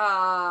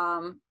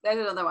 There's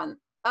another one.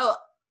 Oh,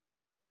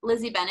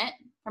 Lizzie Bennett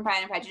from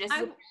Pride and Prejudice.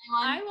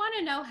 I want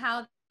to know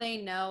how they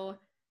know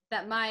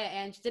that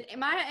did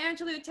Maya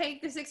Angelou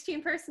take the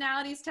 16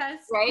 personalities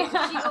test? Right.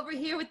 Is she over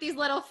here with these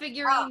little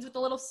figurines with a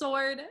little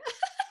sword?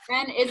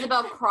 And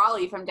Isabel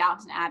Crawley from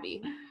Downton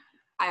Abbey.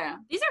 I don't know.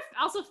 These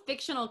are also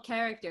fictional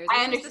characters.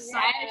 I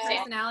understand.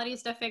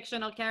 Personalities to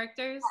fictional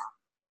characters.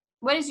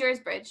 What is yours,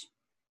 Bridge?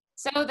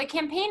 So the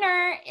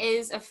campaigner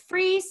is a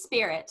free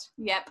spirit.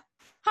 Yep.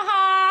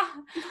 Haha.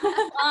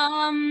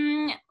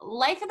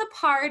 Life of the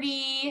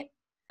party.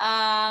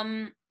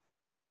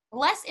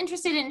 Less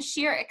interested in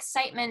sheer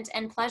excitement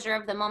and pleasure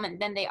of the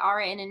moment than they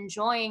are in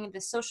enjoying the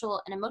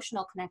social and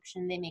emotional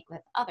connection they make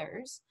with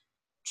others.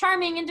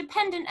 Charming,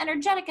 independent,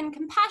 energetic, and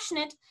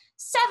compassionate,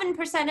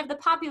 7% of the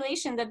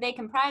population that they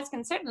comprise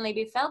can certainly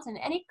be felt in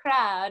any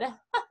crowd.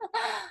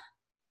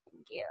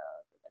 Thank you,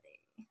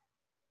 everybody.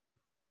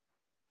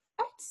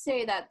 I'd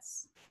say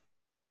that's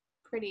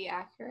pretty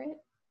accurate.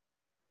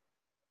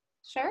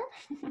 Sure.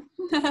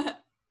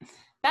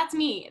 That's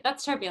me.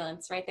 That's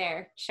turbulence right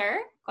there.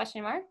 Sure?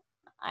 Question mark?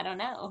 I don't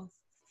know.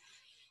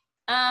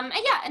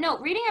 Yeah, no,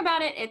 reading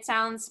about it, it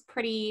sounds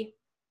pretty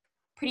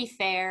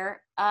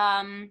fair.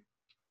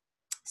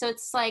 So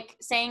it's like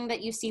saying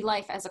that you see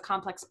life as a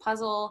complex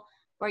puzzle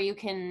where you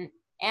can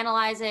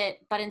analyze it,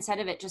 but instead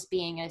of it just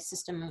being a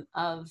system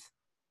of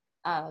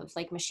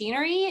like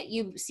machinery,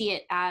 you see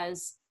it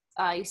as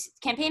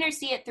campaigners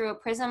see it through a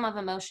prism of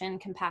emotion,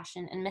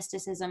 compassion, and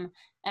mysticism,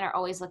 and are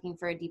always looking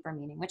for a deeper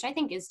meaning, which I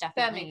think is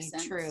definitely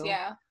true.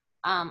 Yeah.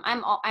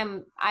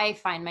 I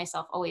find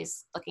myself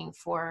always looking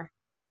for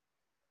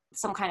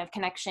some kind of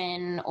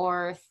connection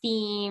or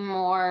theme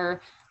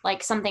or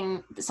like some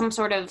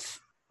sort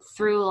of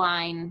through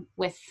line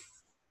with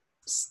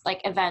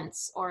like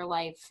events or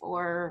life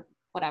or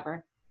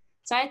whatever.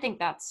 So I think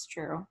that's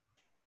true.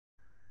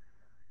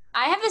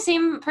 I have the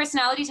same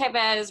personality type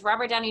as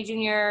Robert Downey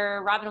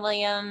Jr., Robin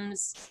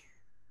Williams.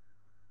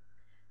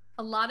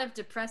 A lot of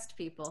depressed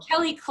people.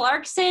 Kelly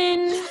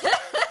Clarkson.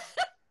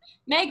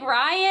 Meg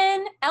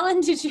Ryan,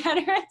 Ellen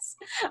DeGeneres,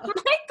 Michael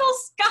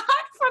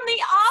Scott from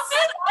The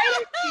Office.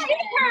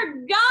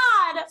 Dear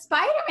God.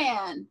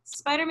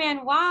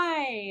 Spider-Man,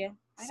 why?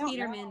 I don't know.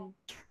 Spider-Man.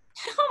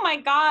 Oh my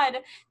God.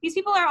 These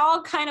people are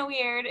all kind of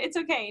weird. It's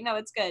okay. No,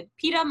 it's good.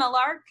 Peeta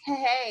Mellark.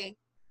 Hey.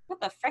 What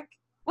the frick?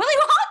 Willy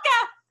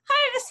Wonka!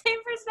 I have the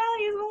same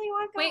personality as Willy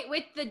Wonka. Wait,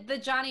 with the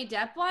Johnny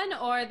Depp one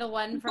or the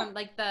one from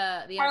like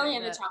the Charlie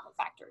and the Chocolate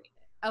Factory.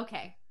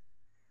 Okay.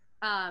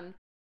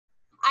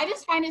 I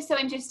just find it so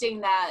interesting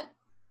that,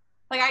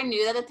 like, I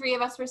knew that the three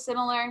of us were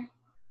similar,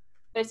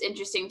 but it's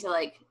interesting to,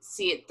 like,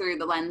 see it through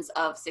the lens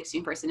of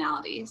 16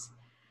 personalities.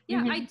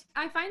 Yeah,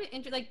 I find it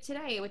interesting. Like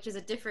today, which is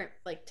a different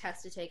like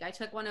test to take. I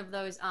took one of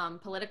those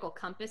political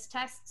compass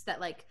tests that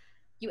like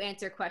you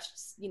answer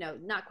questions, you know,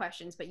 not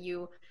questions, but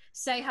you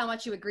say how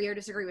much you agree or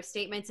disagree with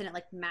statements, and it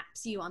like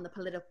maps you on the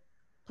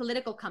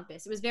political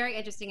compass. It was very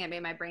interesting. It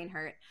made my brain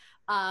hurt.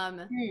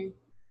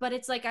 But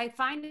it's like I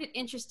find it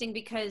interesting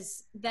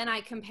because then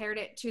I compared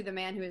it to the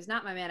man who is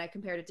not my man. I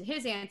compared it to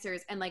his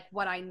answers and like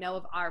what I know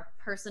of our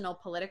personal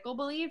political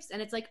beliefs,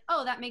 and it's like,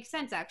 oh, that makes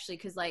sense actually,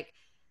 because like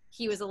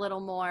he was a little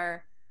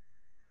more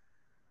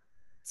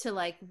to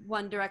like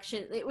one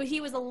direction. He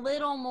was a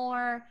little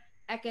more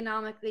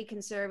economically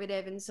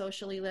conservative and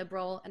socially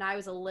liberal, and I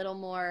was a little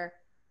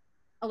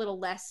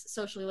less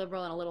socially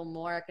liberal and a little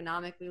more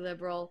economically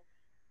liberal,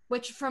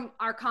 which from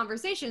our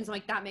conversations, I'm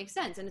like, that makes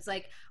sense. And it's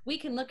like, we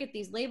can look at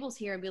these labels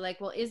here and be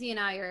like, well, Izzy and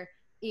I are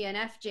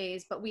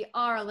ENFJs, but we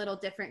are a little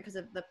different because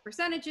of the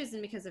percentages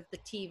and because of the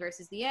T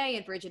versus the A,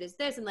 and Brigid is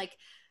this. And like,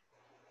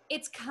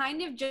 it's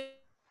kind of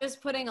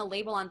just putting a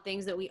label on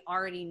things that we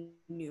already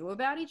knew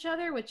about each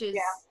other, which is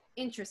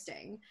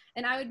interesting.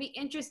 And I would be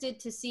interested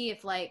to see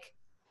if like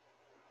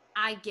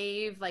I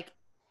gave like,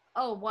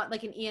 oh, what,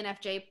 like an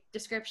ENFJ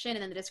description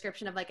and then the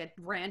description of like a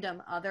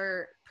random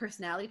other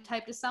personality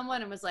type to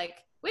someone and was like,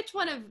 which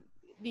one of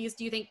these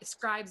do you think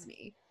describes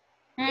me?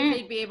 If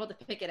they'd be able to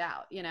pick it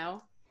out, you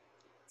know?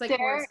 It's like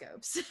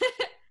horoscopes.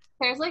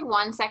 There's like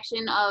one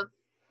section of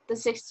the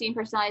 16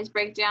 personalities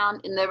breakdown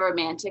in the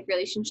romantic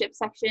relationship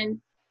section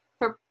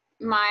for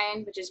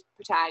mine, which is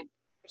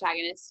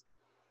protagonist.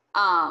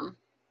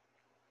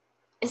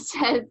 It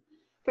says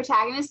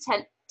protagonist's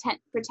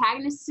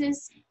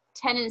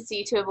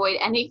tendency to avoid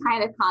any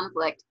kind of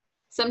conflict,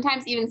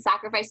 sometimes even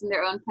sacrificing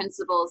their own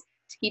principles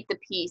to keep the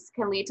peace,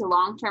 can lead to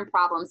long-term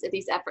problems if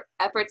these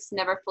efforts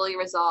never fully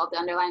resolve the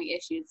underlying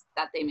issues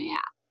that they may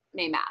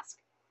mask.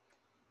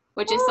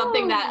 Which is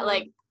something that,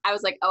 like, I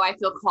was like, oh, I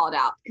feel called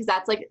out, because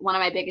that's like one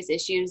of my biggest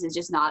issues is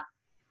just not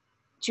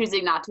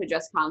choosing not to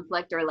address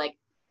conflict or like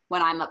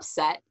when I'm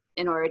upset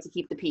in order to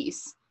keep the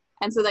peace.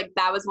 And so like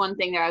that was one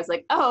thing there I was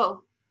like,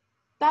 oh,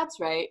 that's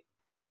right.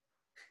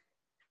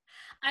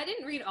 I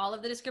didn't read all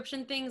of the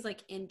description things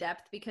like in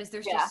depth because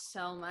there's just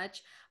so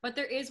much, but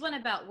there is one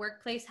about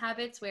workplace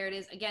habits where it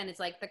is, again, it's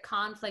like the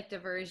conflict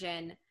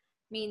aversion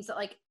means that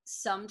like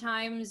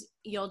sometimes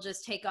you'll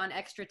just take on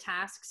extra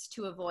tasks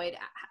to avoid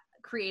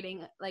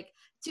creating like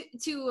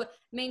to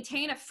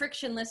maintain a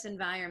frictionless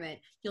environment.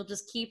 You'll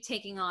just keep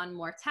taking on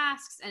more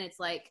tasks, and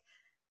it's like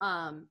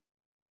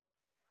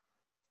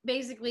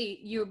basically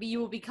you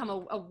will become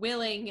a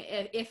willing,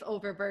 if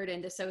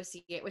overburdened,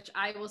 associate, which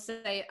I will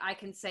say I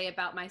can say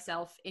about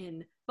myself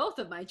in both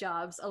of my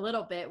jobs a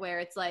little bit, where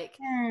it's like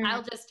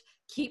I'll just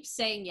keep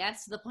saying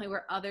yes to the point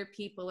where other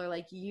people are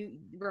like, you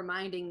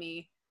reminding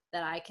me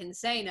that I can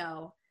say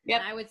no.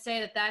 And I would say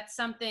that that's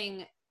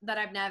something that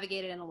I've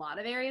navigated in a lot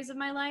of areas of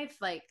my life,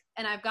 like,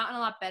 and I've gotten a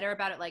lot better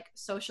about it, like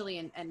socially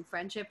and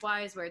friendship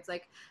wise, where it's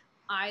like,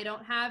 I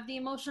don't have the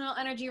emotional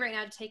energy right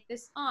now to take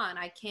this on.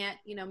 I can't,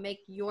 make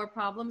your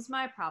problems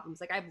my problems.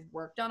 Like, I've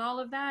worked on all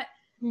of that.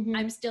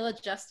 I'm still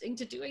adjusting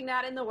to doing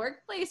that in the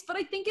workplace. But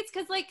I think it's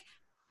because, like,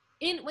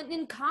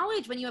 in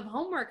college, when you have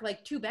homework,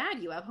 like, too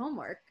bad you have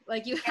homework.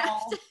 Like, you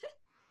have to.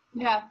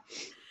 Yeah.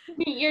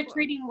 You're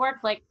treating work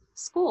like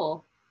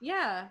school.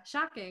 Yeah,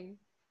 shocking.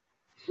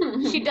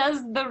 She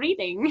does the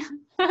reading.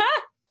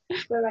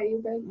 What about you,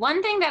 Greg?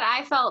 One thing that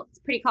I felt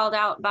pretty called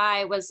out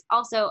by was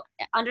also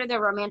under the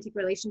romantic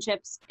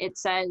relationships, it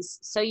says,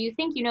 so you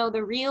think you know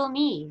the real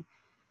me.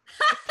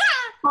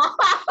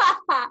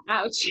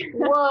 Ouch.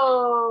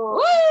 Whoa.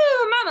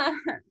 Woo, mama.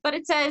 But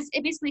it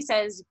basically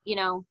says,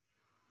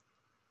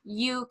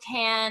 you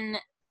can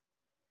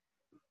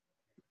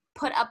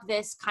put up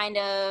this kind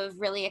of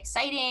really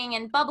exciting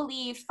and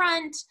bubbly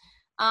front,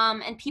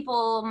 and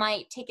people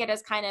might take it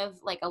as kind of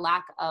like a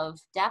lack of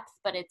depth,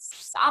 but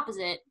it's the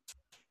opposite.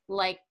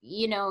 Like,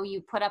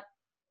 you put up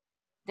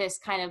this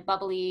kind of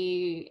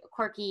bubbly,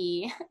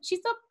 quirky,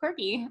 she's so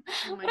quirky.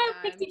 Oh what a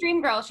pixie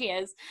dream girl she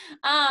is.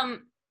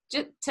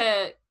 Just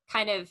to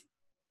kind of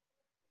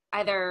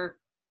either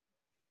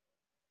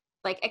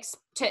like, it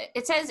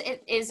says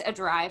it is a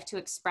drive to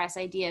express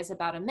ideas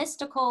about a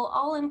mystical,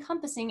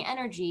 all-encompassing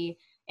energy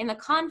in the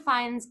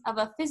confines of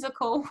a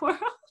physical world.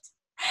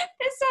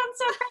 This sounds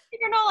so crunchy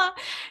granola.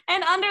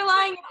 And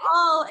underlying it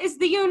all is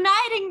the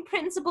uniting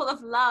principle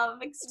of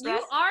love expressed.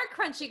 You are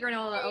crunchy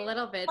granola a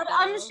little bit, but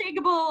though.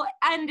 Unshakable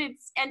and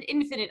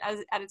infinite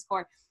at its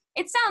core.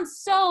 it sounds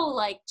so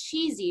like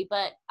cheesy,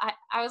 but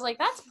I was like,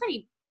 that's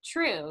pretty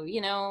true,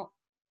 you know.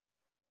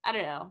 I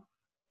don't know.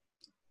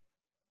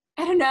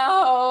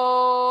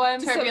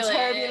 I'm Turbulent. so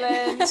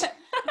turbulent.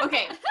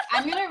 Okay,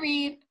 I'm gonna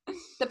read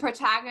the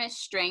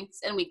protagonist's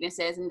strengths and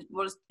weaknesses, and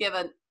we'll just give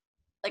a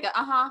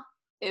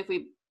if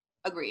we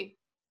agree,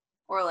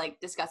 or like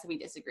discuss if we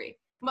disagree.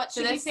 What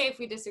should we say if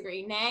we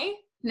disagree? Nay?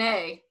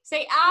 Nay.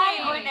 Say aye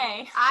or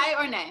nay. Aye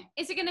or nay.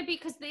 Is it going to be,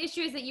 because the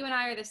issue is that you and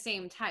I are the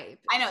same type.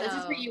 I know, this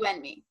is for you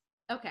and me.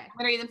 Okay. I'm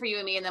going to read them for you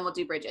and me, and then we'll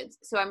do Brigid's.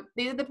 So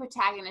these are the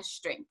protagonist's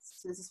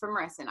strengths. So this is for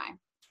Marissa and I.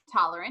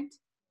 Tolerant.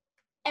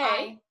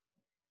 Aye.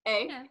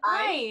 A. Yeah.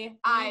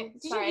 I.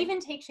 Did you even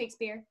take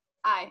Shakespeare?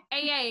 I.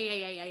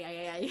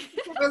 Aye.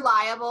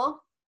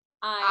 Reliable.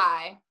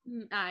 I.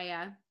 Aye,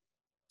 yeah.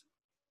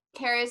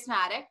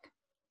 Charismatic.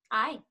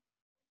 Aye.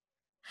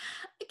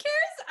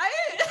 Cares?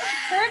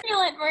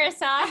 Turbulent,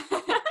 Marissa.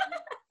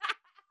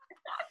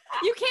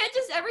 You can't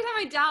just, every time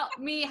I doubt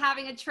me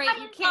having a trait,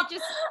 you can't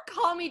just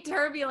call me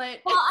turbulent.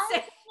 Well, I'm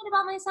thinking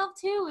about myself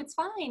too. It's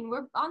fine.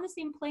 We're on the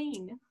same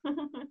plane.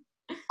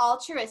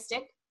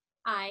 Altruistic.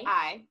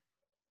 Aye.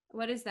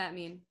 What does that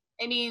mean?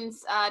 It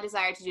means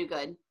desire to do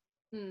good.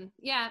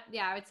 Yeah,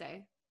 I would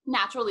say.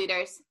 Natural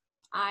leaders.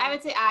 I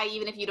would say aye,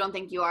 even if you don't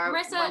think you are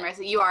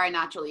Marissa, you are a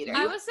natural leader.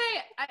 I would say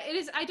it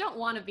is. I don't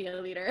want to be a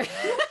leader. You've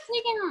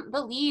taken the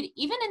lead,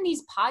 even in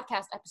these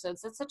podcast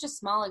episodes. That's such a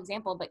small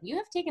example, but you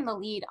have taken the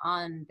lead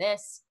on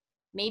this,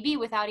 maybe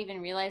without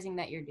even realizing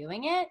that you're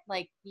doing it.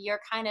 Like, you're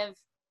kind of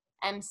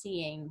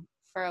emceeing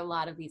for a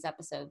lot of these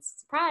episodes.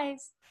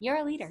 Surprise, you're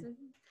a leader.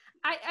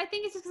 I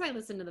think it's just because I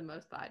listen to the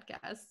most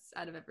podcasts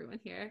out of everyone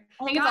here.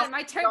 I think God, it's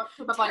my don't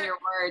flip up on your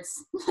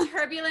words.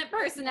 turbulent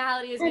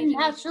personality is making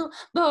natural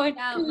born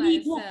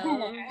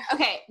myself.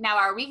 Okay, now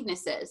our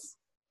weaknesses.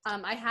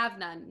 I have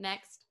none.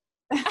 Next.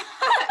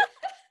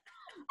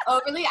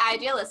 Overly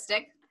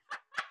idealistic.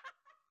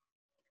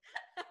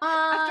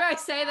 After I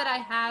say that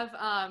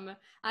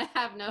I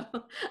have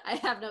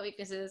no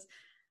weaknesses.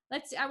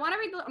 Let's see. I'm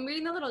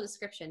reading the little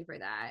description for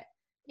that.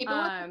 People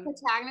with the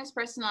protagonist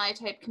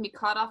personality type can be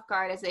caught off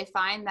guard as they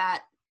find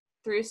that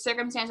through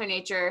circumstance or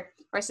nature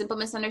or simple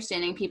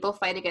misunderstanding, people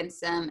fight against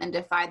them and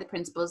defy the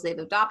principles they've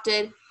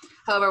adopted,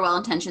 however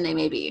well-intentioned they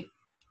may be.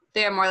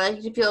 They are more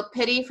likely to feel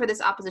pity for this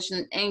opposition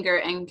and anger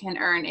and can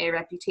earn a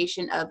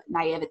reputation of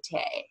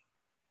naivete.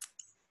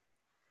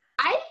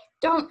 I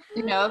don't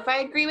know if I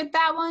agree with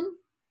that one.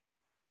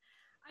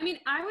 I mean,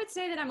 I would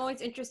say that I'm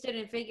always interested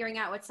in figuring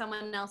out what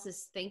someone else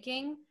is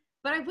thinking.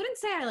 But I wouldn't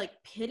say I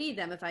pity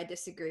them if I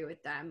disagree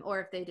with them or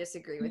if they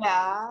disagree with me.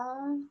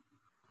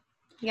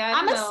 Yeah,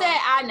 I'm gonna say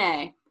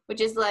ane,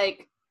 which is I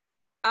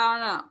don't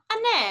know.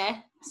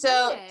 Ane.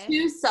 So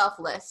too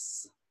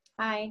selfless.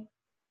 Aye.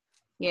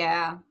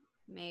 Yeah.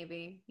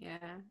 Maybe.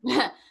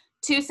 Yeah.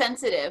 Too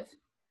sensitive.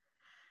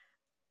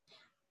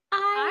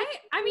 I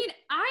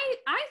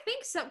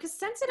think so, because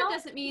sensitive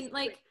doesn't mean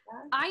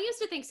I used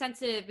to think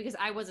sensitive because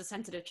I was a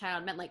sensitive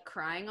child meant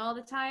crying all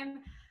the time.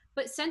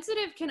 But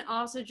sensitive can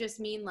also just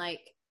mean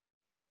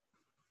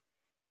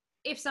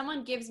if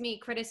someone gives me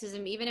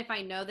criticism, even if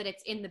I know that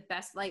it's in the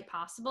best light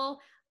possible,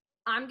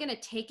 I'm going to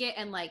take it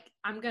and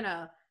I'm going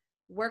to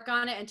work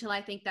on it until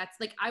I think that's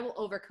I will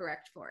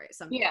overcorrect for it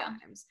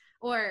sometimes.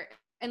 Yeah.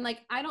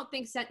 I don't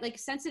think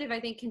sensitive, I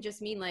think can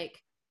just mean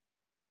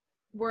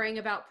worrying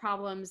about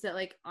problems that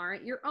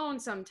aren't your own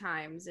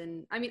sometimes.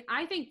 And I mean,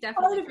 I think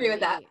definitely I would agree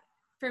with that.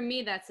 For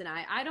me, that's an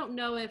I. I don't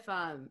know if,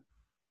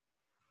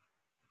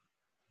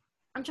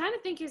 I'm trying to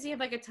think, is he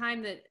a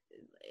time that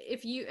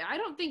I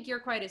don't think you're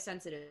quite as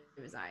sensitive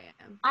as I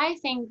am. I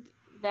think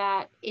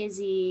that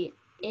Izzy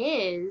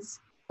is,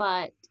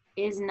 but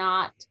is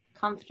not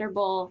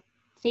comfortable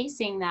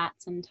facing that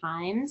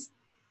sometimes.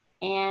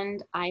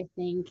 And I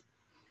think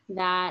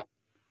that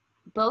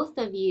both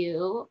of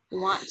you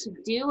want to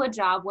do a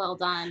job well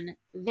done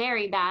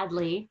very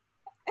badly,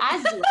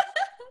 as you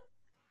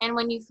and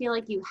when you feel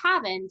like you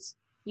haven't,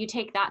 you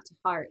take that to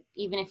heart,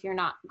 even if you're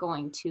not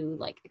going to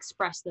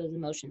express those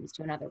emotions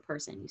to another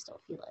person, you still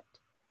feel it.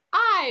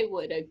 I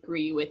would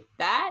agree with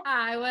that.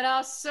 I would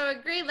also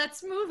agree.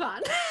 Let's move on.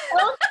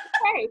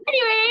 Okay.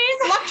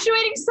 Anyways,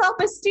 fluctuating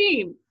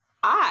self-esteem.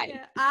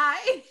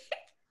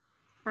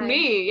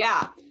 Me,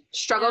 yeah.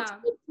 Struggle to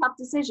make tough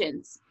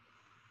decisions.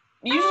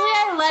 Usually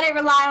I let it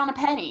rely on a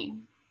penny.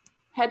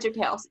 Heads or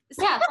tails.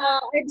 Yeah, so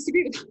I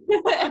disagree with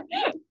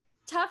you.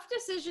 Tough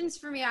decisions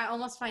for me, I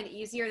almost find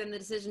easier than the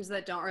decisions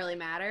that don't really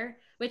matter,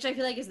 which I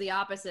feel is the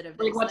opposite of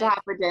this. What to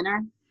have for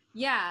dinner?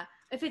 Yeah.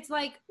 If it's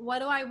what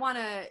do I want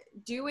to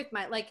do with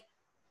my,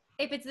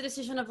 if it's the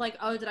decision of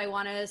oh, did I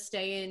want to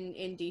stay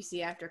in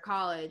DC after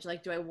college?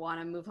 Do I want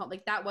to move home?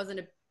 That wasn't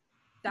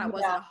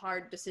a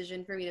hard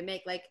decision for me to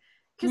make.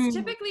 Because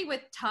typically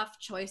with tough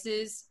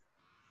choices,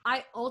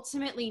 I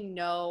ultimately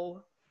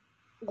know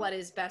what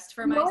is best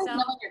for myself. You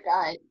always know your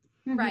gut.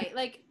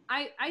 Right.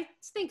 I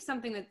think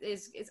something that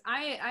is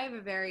I have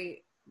a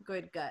very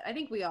good gut. I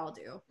think we all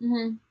do.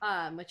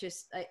 Which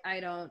is I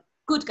don't.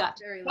 Good gut.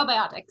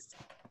 Probiotics.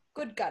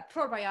 Good gut.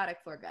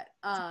 Probiotic for gut.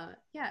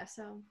 Yeah.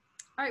 So.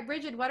 All right,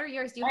 Brigid, what are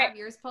yours? Do you All have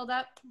yours pulled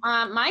up?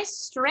 My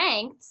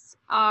strengths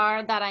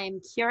are that I am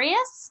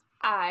curious,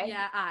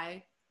 Yeah,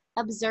 I.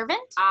 observant,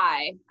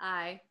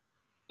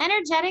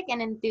 energetic,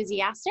 and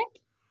enthusiastic.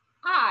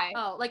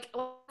 Oh, like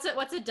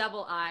what's a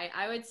double I?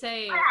 I would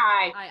say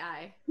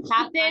I.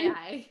 Captain.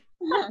 I.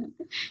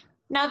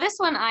 Now this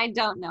one I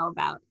don't know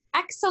about.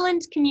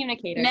 Excellent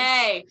communicator.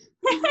 Nay.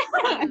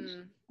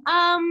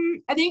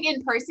 I think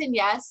in person,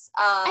 yes.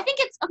 I think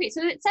it's okay.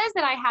 So it says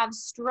that I have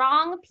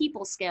strong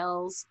people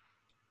skills.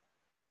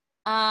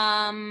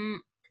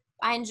 I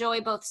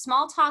enjoy both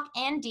small talk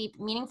and deep,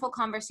 meaningful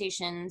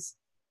conversations.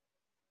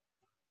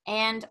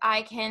 And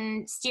I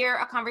can steer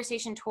a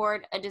conversation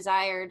toward a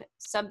desired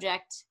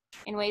subject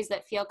in ways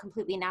that feel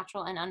completely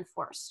natural and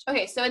unforced.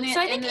 Okay, so I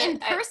think in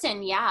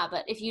person, yeah,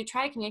 but if you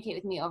try to communicate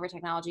with me over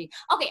technology,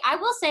 okay, I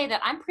will say that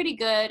I'm pretty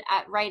good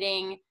at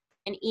writing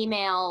an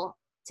email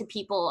to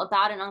people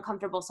about an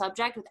uncomfortable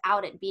subject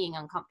without it being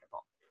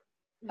uncomfortable.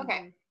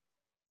 Okay.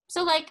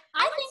 So like,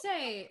 I would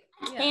say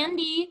can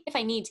be if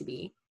I need to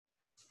be.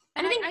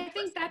 And I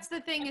think that's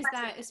the thing is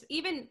that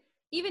even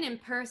in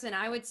person,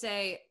 I'd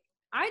say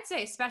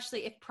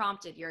especially if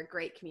prompted, you're a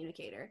great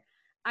communicator.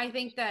 I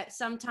think that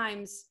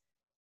sometimes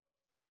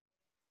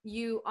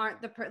you aren't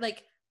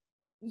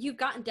you've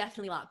gotten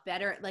definitely a lot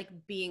better at like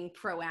being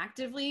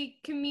proactively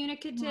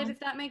communicative, if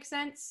that makes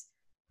sense.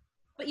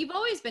 But you've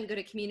always been good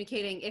at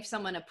communicating if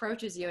someone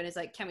approaches you and is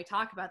like, can we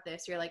talk about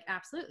this? You're like,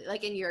 absolutely.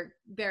 Like, and you're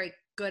very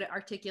good at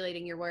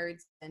articulating your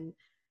words. And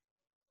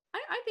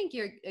I think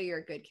you're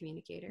a good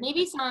communicator.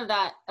 Maybe some of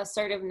that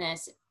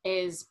assertiveness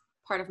is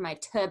part of my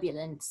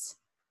turbulence.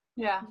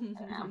 Yeah.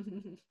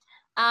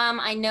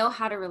 I know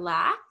how to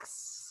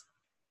relax.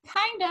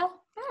 Kinda.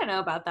 I don't know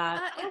about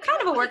that. I'm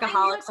kind of a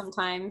workaholic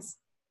sometimes.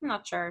 I'm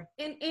not sure.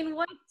 In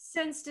what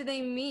sense do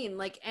they mean?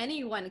 Like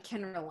anyone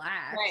can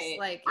relax. Right.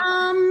 Like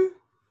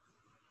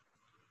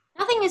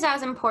nothing is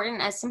as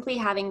important as simply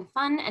having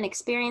fun and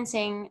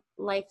experiencing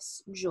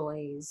life's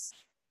joys.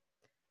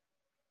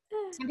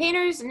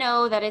 Campaigners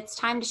know that it's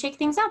time to shake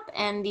things up,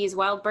 and these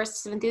wild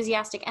bursts of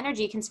enthusiastic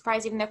energy can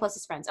surprise even their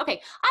closest friends.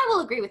 Okay, I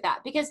will agree with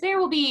that, because there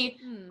will be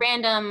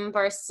random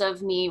bursts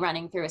of me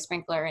running through a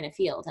sprinkler in a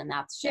field, and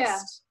that's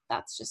just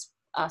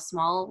a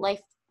small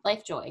life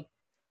joy.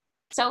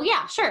 So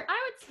yeah, sure. I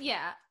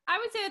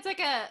would say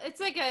it's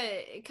like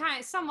a kind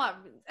of somewhat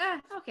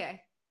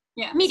okay.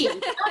 Yeah, medium.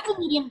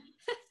 Medium.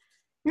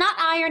 Not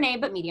aye or nay,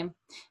 but medium.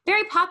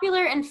 Very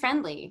popular and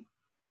friendly.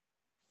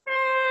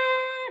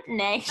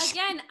 Nay.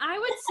 Again, I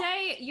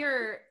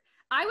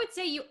would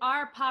say you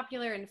are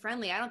popular and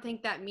friendly. I don't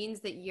think that means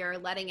that you're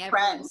letting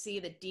everyone see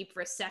the deep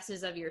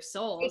recesses of your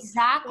soul.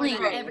 Exactly.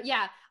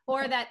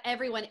 Or that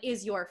everyone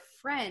is your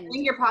friend. I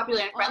think you're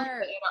popular and friendly,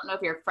 but you don't know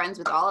if you're friends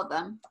with all of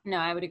them. No,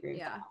 I would agree.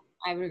 Yeah.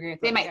 I would agree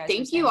with they might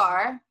think you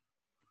are,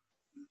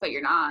 but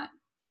you're not.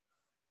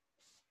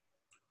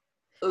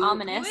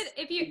 Ominous.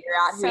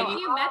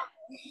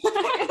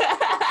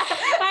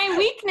 My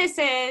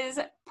weaknesses: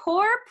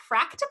 poor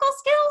practical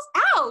skills.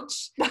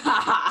 Ouch.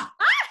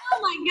 Oh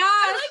my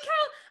gosh.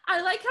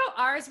 I like how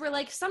ours were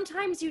like,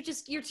 sometimes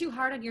you're too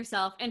hard on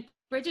yourself, and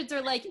Brigid's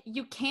are like,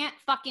 you can't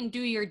fucking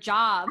do your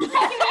job.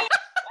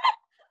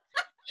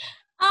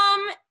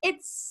 It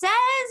says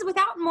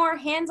without more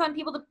hands-on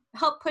people to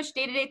help push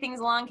day-to-day things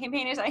along,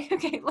 campaigners.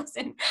 Okay,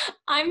 listen,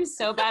 I'm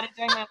so bad at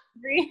doing that.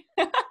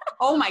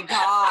 Oh my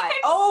god.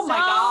 My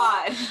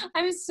god.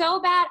 I'm so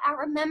bad at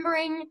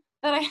remembering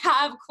that I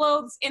have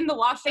clothes in the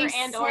washer or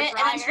dryer. And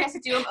then she has to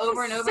do them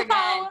over and over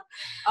again.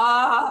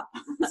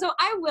 So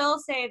I will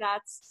say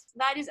that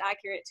is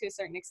accurate to a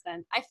certain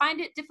extent. I find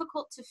it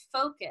difficult to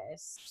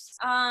focus.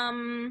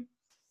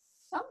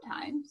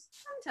 Sometimes.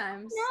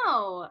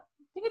 No.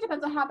 I think it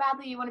depends on how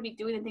badly you want to be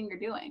doing the thing you're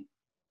doing.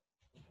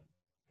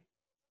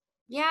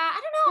 Yeah, I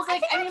don't know.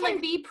 I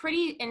can be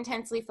pretty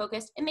intensely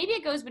focused, and maybe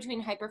it goes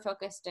between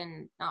hyper-focused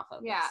and not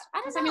focused. Yeah,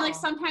 I mean, like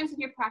sometimes when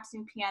you're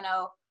practicing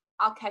piano,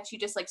 I'll catch you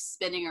just like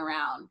spinning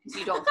around because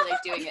you don't feel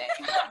like doing it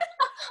anymore.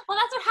 Well,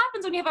 that's what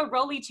happens when you have a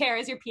rolly chair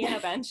as your piano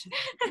bench.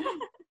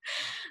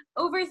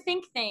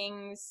 Overthink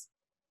things.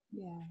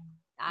 Yeah.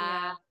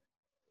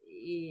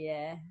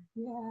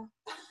 Yeah.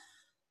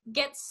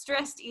 Get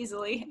stressed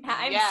easily.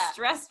 I'm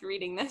stressed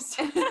reading this.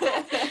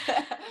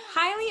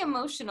 Highly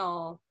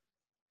emotional.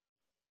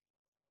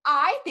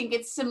 I think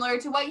it's similar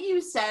to what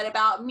you said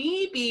about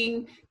me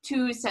being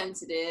too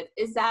sensitive,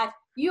 is that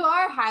you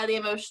are highly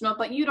emotional,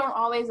 but you don't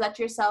always let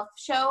yourself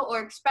show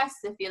or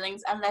express the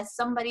feelings unless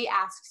somebody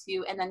asks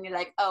you, and then you're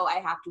like, oh, I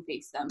have to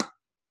face them.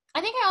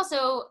 I think I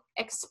also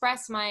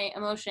express my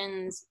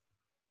emotions.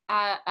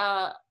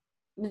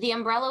 The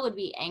umbrella would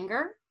be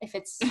anger if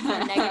it's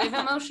a negative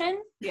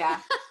emotion. Yeah.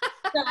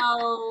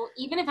 So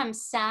even if I'm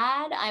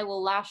sad, I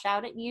will lash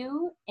out at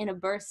you in a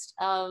burst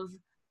of,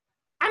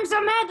 I'm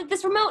so mad that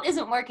this remote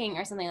isn't working,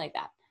 or something like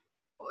that.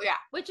 Yeah.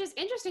 Which is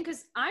interesting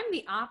because I'm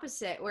the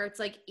opposite, where it's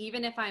like,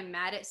 even if I'm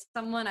mad at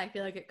someone, I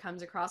feel like it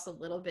comes across a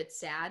little bit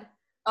sad.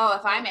 Oh,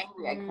 if I'm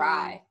angry, I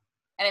cry.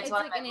 And it's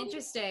like something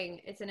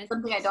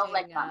I don't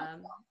like about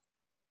myself.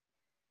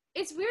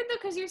 It's weird though,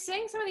 because you're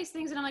saying some of these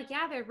things and I'm like,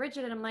 yeah, they're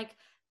rigid. And I'm like,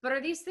 but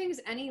are these things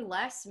any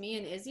less me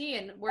and Izzy?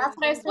 And we're That's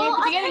what I was saying Well, at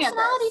the our beginning of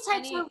personality this.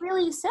 types are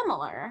really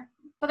similar.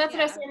 But that's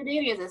what I was Yeah. saying at the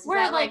beginning of this. Is We're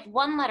that, like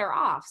one letter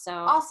off, so.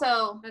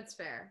 also, That's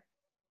fair.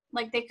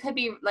 like, they could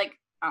be, like,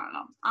 I don't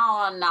know. I don't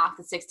want to knock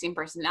the 16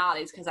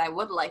 personalities because I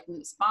would like them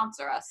to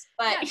sponsor us.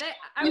 But Yeah,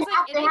 I was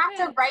like, they have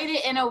to write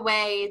it in a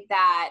way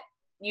that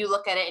you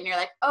look at it and you're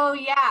like, oh,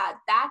 yeah,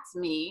 that's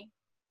me.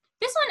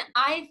 This one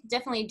I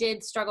definitely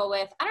did struggle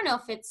with. I don't know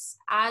if it's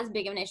as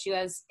big of an issue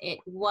as it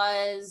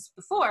was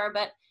before,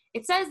 but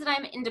it says that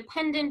I'm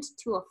independent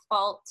to a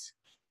fault.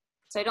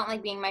 So I don't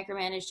like being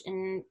micromanaged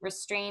and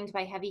restrained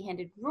by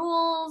heavy-handed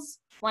rules.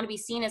 Want to be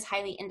seen as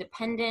highly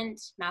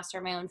independent, master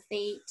of my own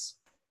fate.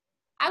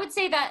 I would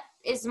say that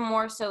is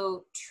more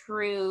so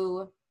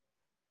true.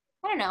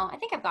 I don't know. I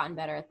think I've gotten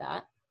better at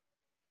that.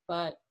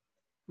 But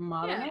I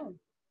don't know.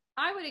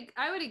 I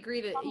would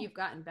agree that you've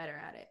gotten better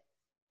at it.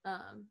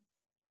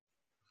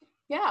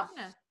 Yeah.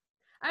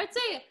 I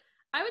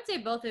would say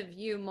both of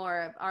you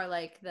more are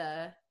like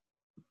the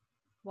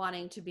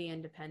wanting to be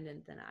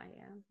independent than I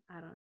am.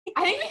 I don't know.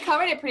 I think we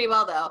covered it pretty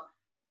well, though.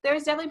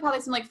 There's definitely probably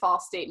some, like,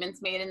 false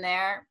statements made in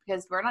there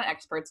because we're not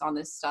experts on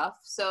this stuff.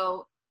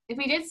 So if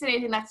we did say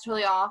anything that's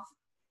totally off,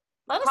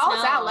 call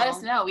us out. Let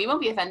us know. We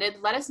won't be offended.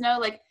 Let us know,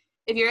 like,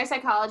 if you're a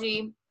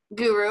psychology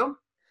guru,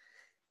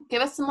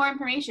 give us some more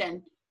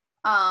information.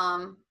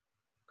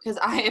 Because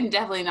I am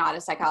definitely not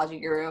a psychology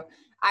guru.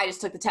 I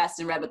just took the test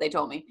and read what they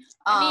told me.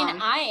 I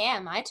mean, I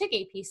am. I took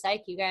AP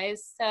Psych, you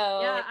guys.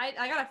 So yeah,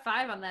 I got a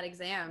 5 on that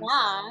exam.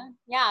 Yeah, so.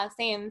 yeah,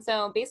 same.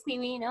 So basically,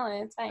 we know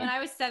it. It's fine. When I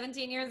was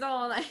 17 years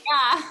old.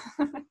 Yeah. Oh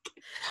my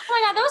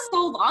god, that was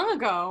so long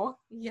ago.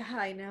 Yeah,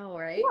 I know,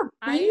 right?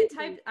 I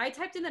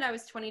typed in that I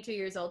was 22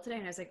 years old today,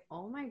 and I was like,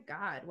 oh my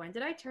god, when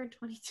did I turn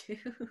 22?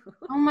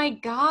 Oh my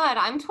god,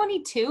 I'm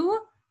 22.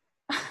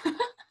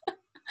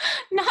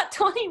 Not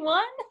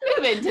 21.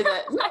 Move into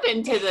the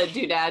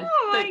doodad,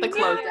 Oh the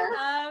closer.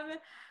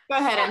 Go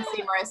ahead, So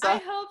MC Marissa.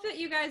 I hope that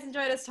you guys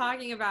enjoyed us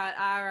talking about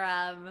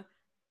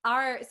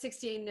our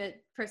 16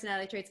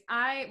 personality traits.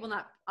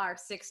 Not our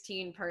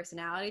 16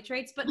 personality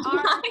traits, but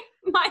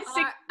my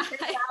 16.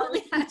 I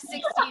only have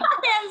 16.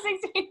 I have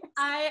 16.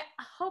 I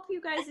hope you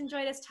guys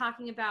enjoyed us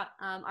talking about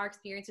our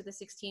experience with the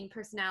 16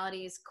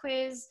 personalities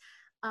quiz.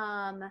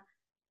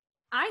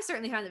 I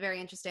certainly found it very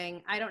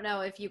interesting. I don't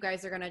know if you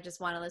guys are going to just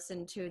want to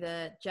listen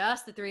to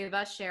just the three of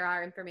us share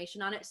our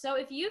information on it. So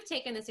if you've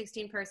taken the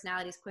 16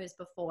 personalities quiz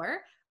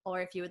before,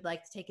 or if you would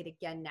like to take it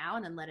again now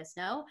and then let us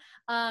know,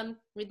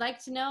 we'd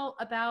like to know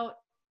about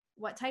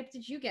what type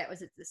did you get?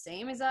 Was it the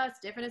same as us,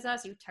 different as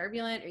us? Are you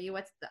turbulent? Are you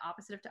what's the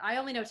opposite of I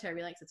only know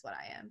turbulent because it's what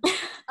I am.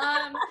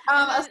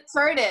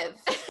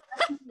 Assertive.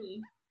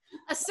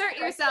 Assert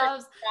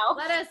yourselves.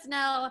 Let us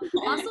know.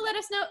 Also, let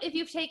us know if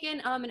you've taken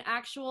an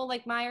actual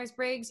like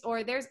Myers-Briggs,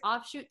 or there's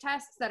offshoot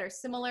tests that are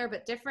similar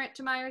but different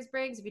to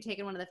Myers-Briggs. If you've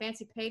taken one of the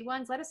fancy paid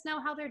ones, let us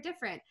know how they're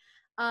different.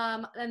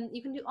 And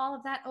you can do all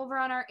of that over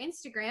on our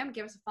Instagram.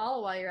 Give us a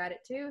follow while you're at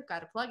it too.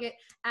 Got to plug it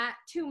at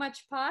Too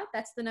Much Pod.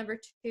 That's the number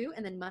 2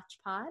 and then Much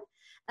Pod.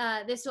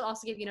 This will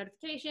also give you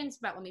notifications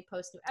about when we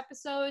post new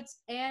episodes,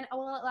 and it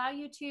will allow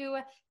you to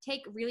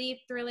take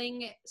really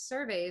thrilling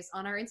surveys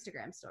on our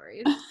Instagram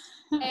stories.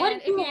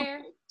 And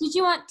did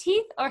you want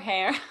teeth or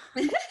hair?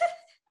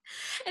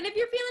 And if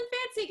you're feeling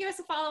fancy, give us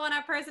a follow on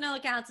our personal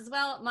accounts as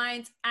well.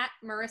 Mine's at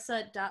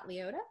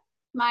marissa.leota.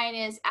 Mine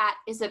is at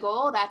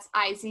Izagol. That's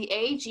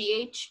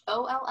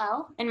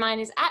IZAGHOLL. And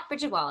mine is at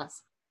Brigid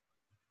Wallace.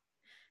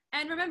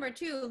 And remember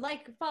to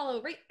like,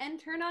 follow, rate, and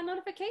turn on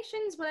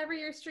notifications, whatever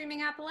your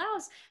streaming app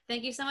allows.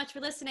 Thank you so much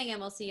for listening, and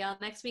we'll see y'all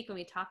next week when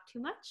we talk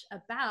too much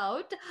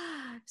about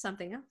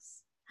something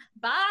else.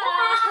 Bye!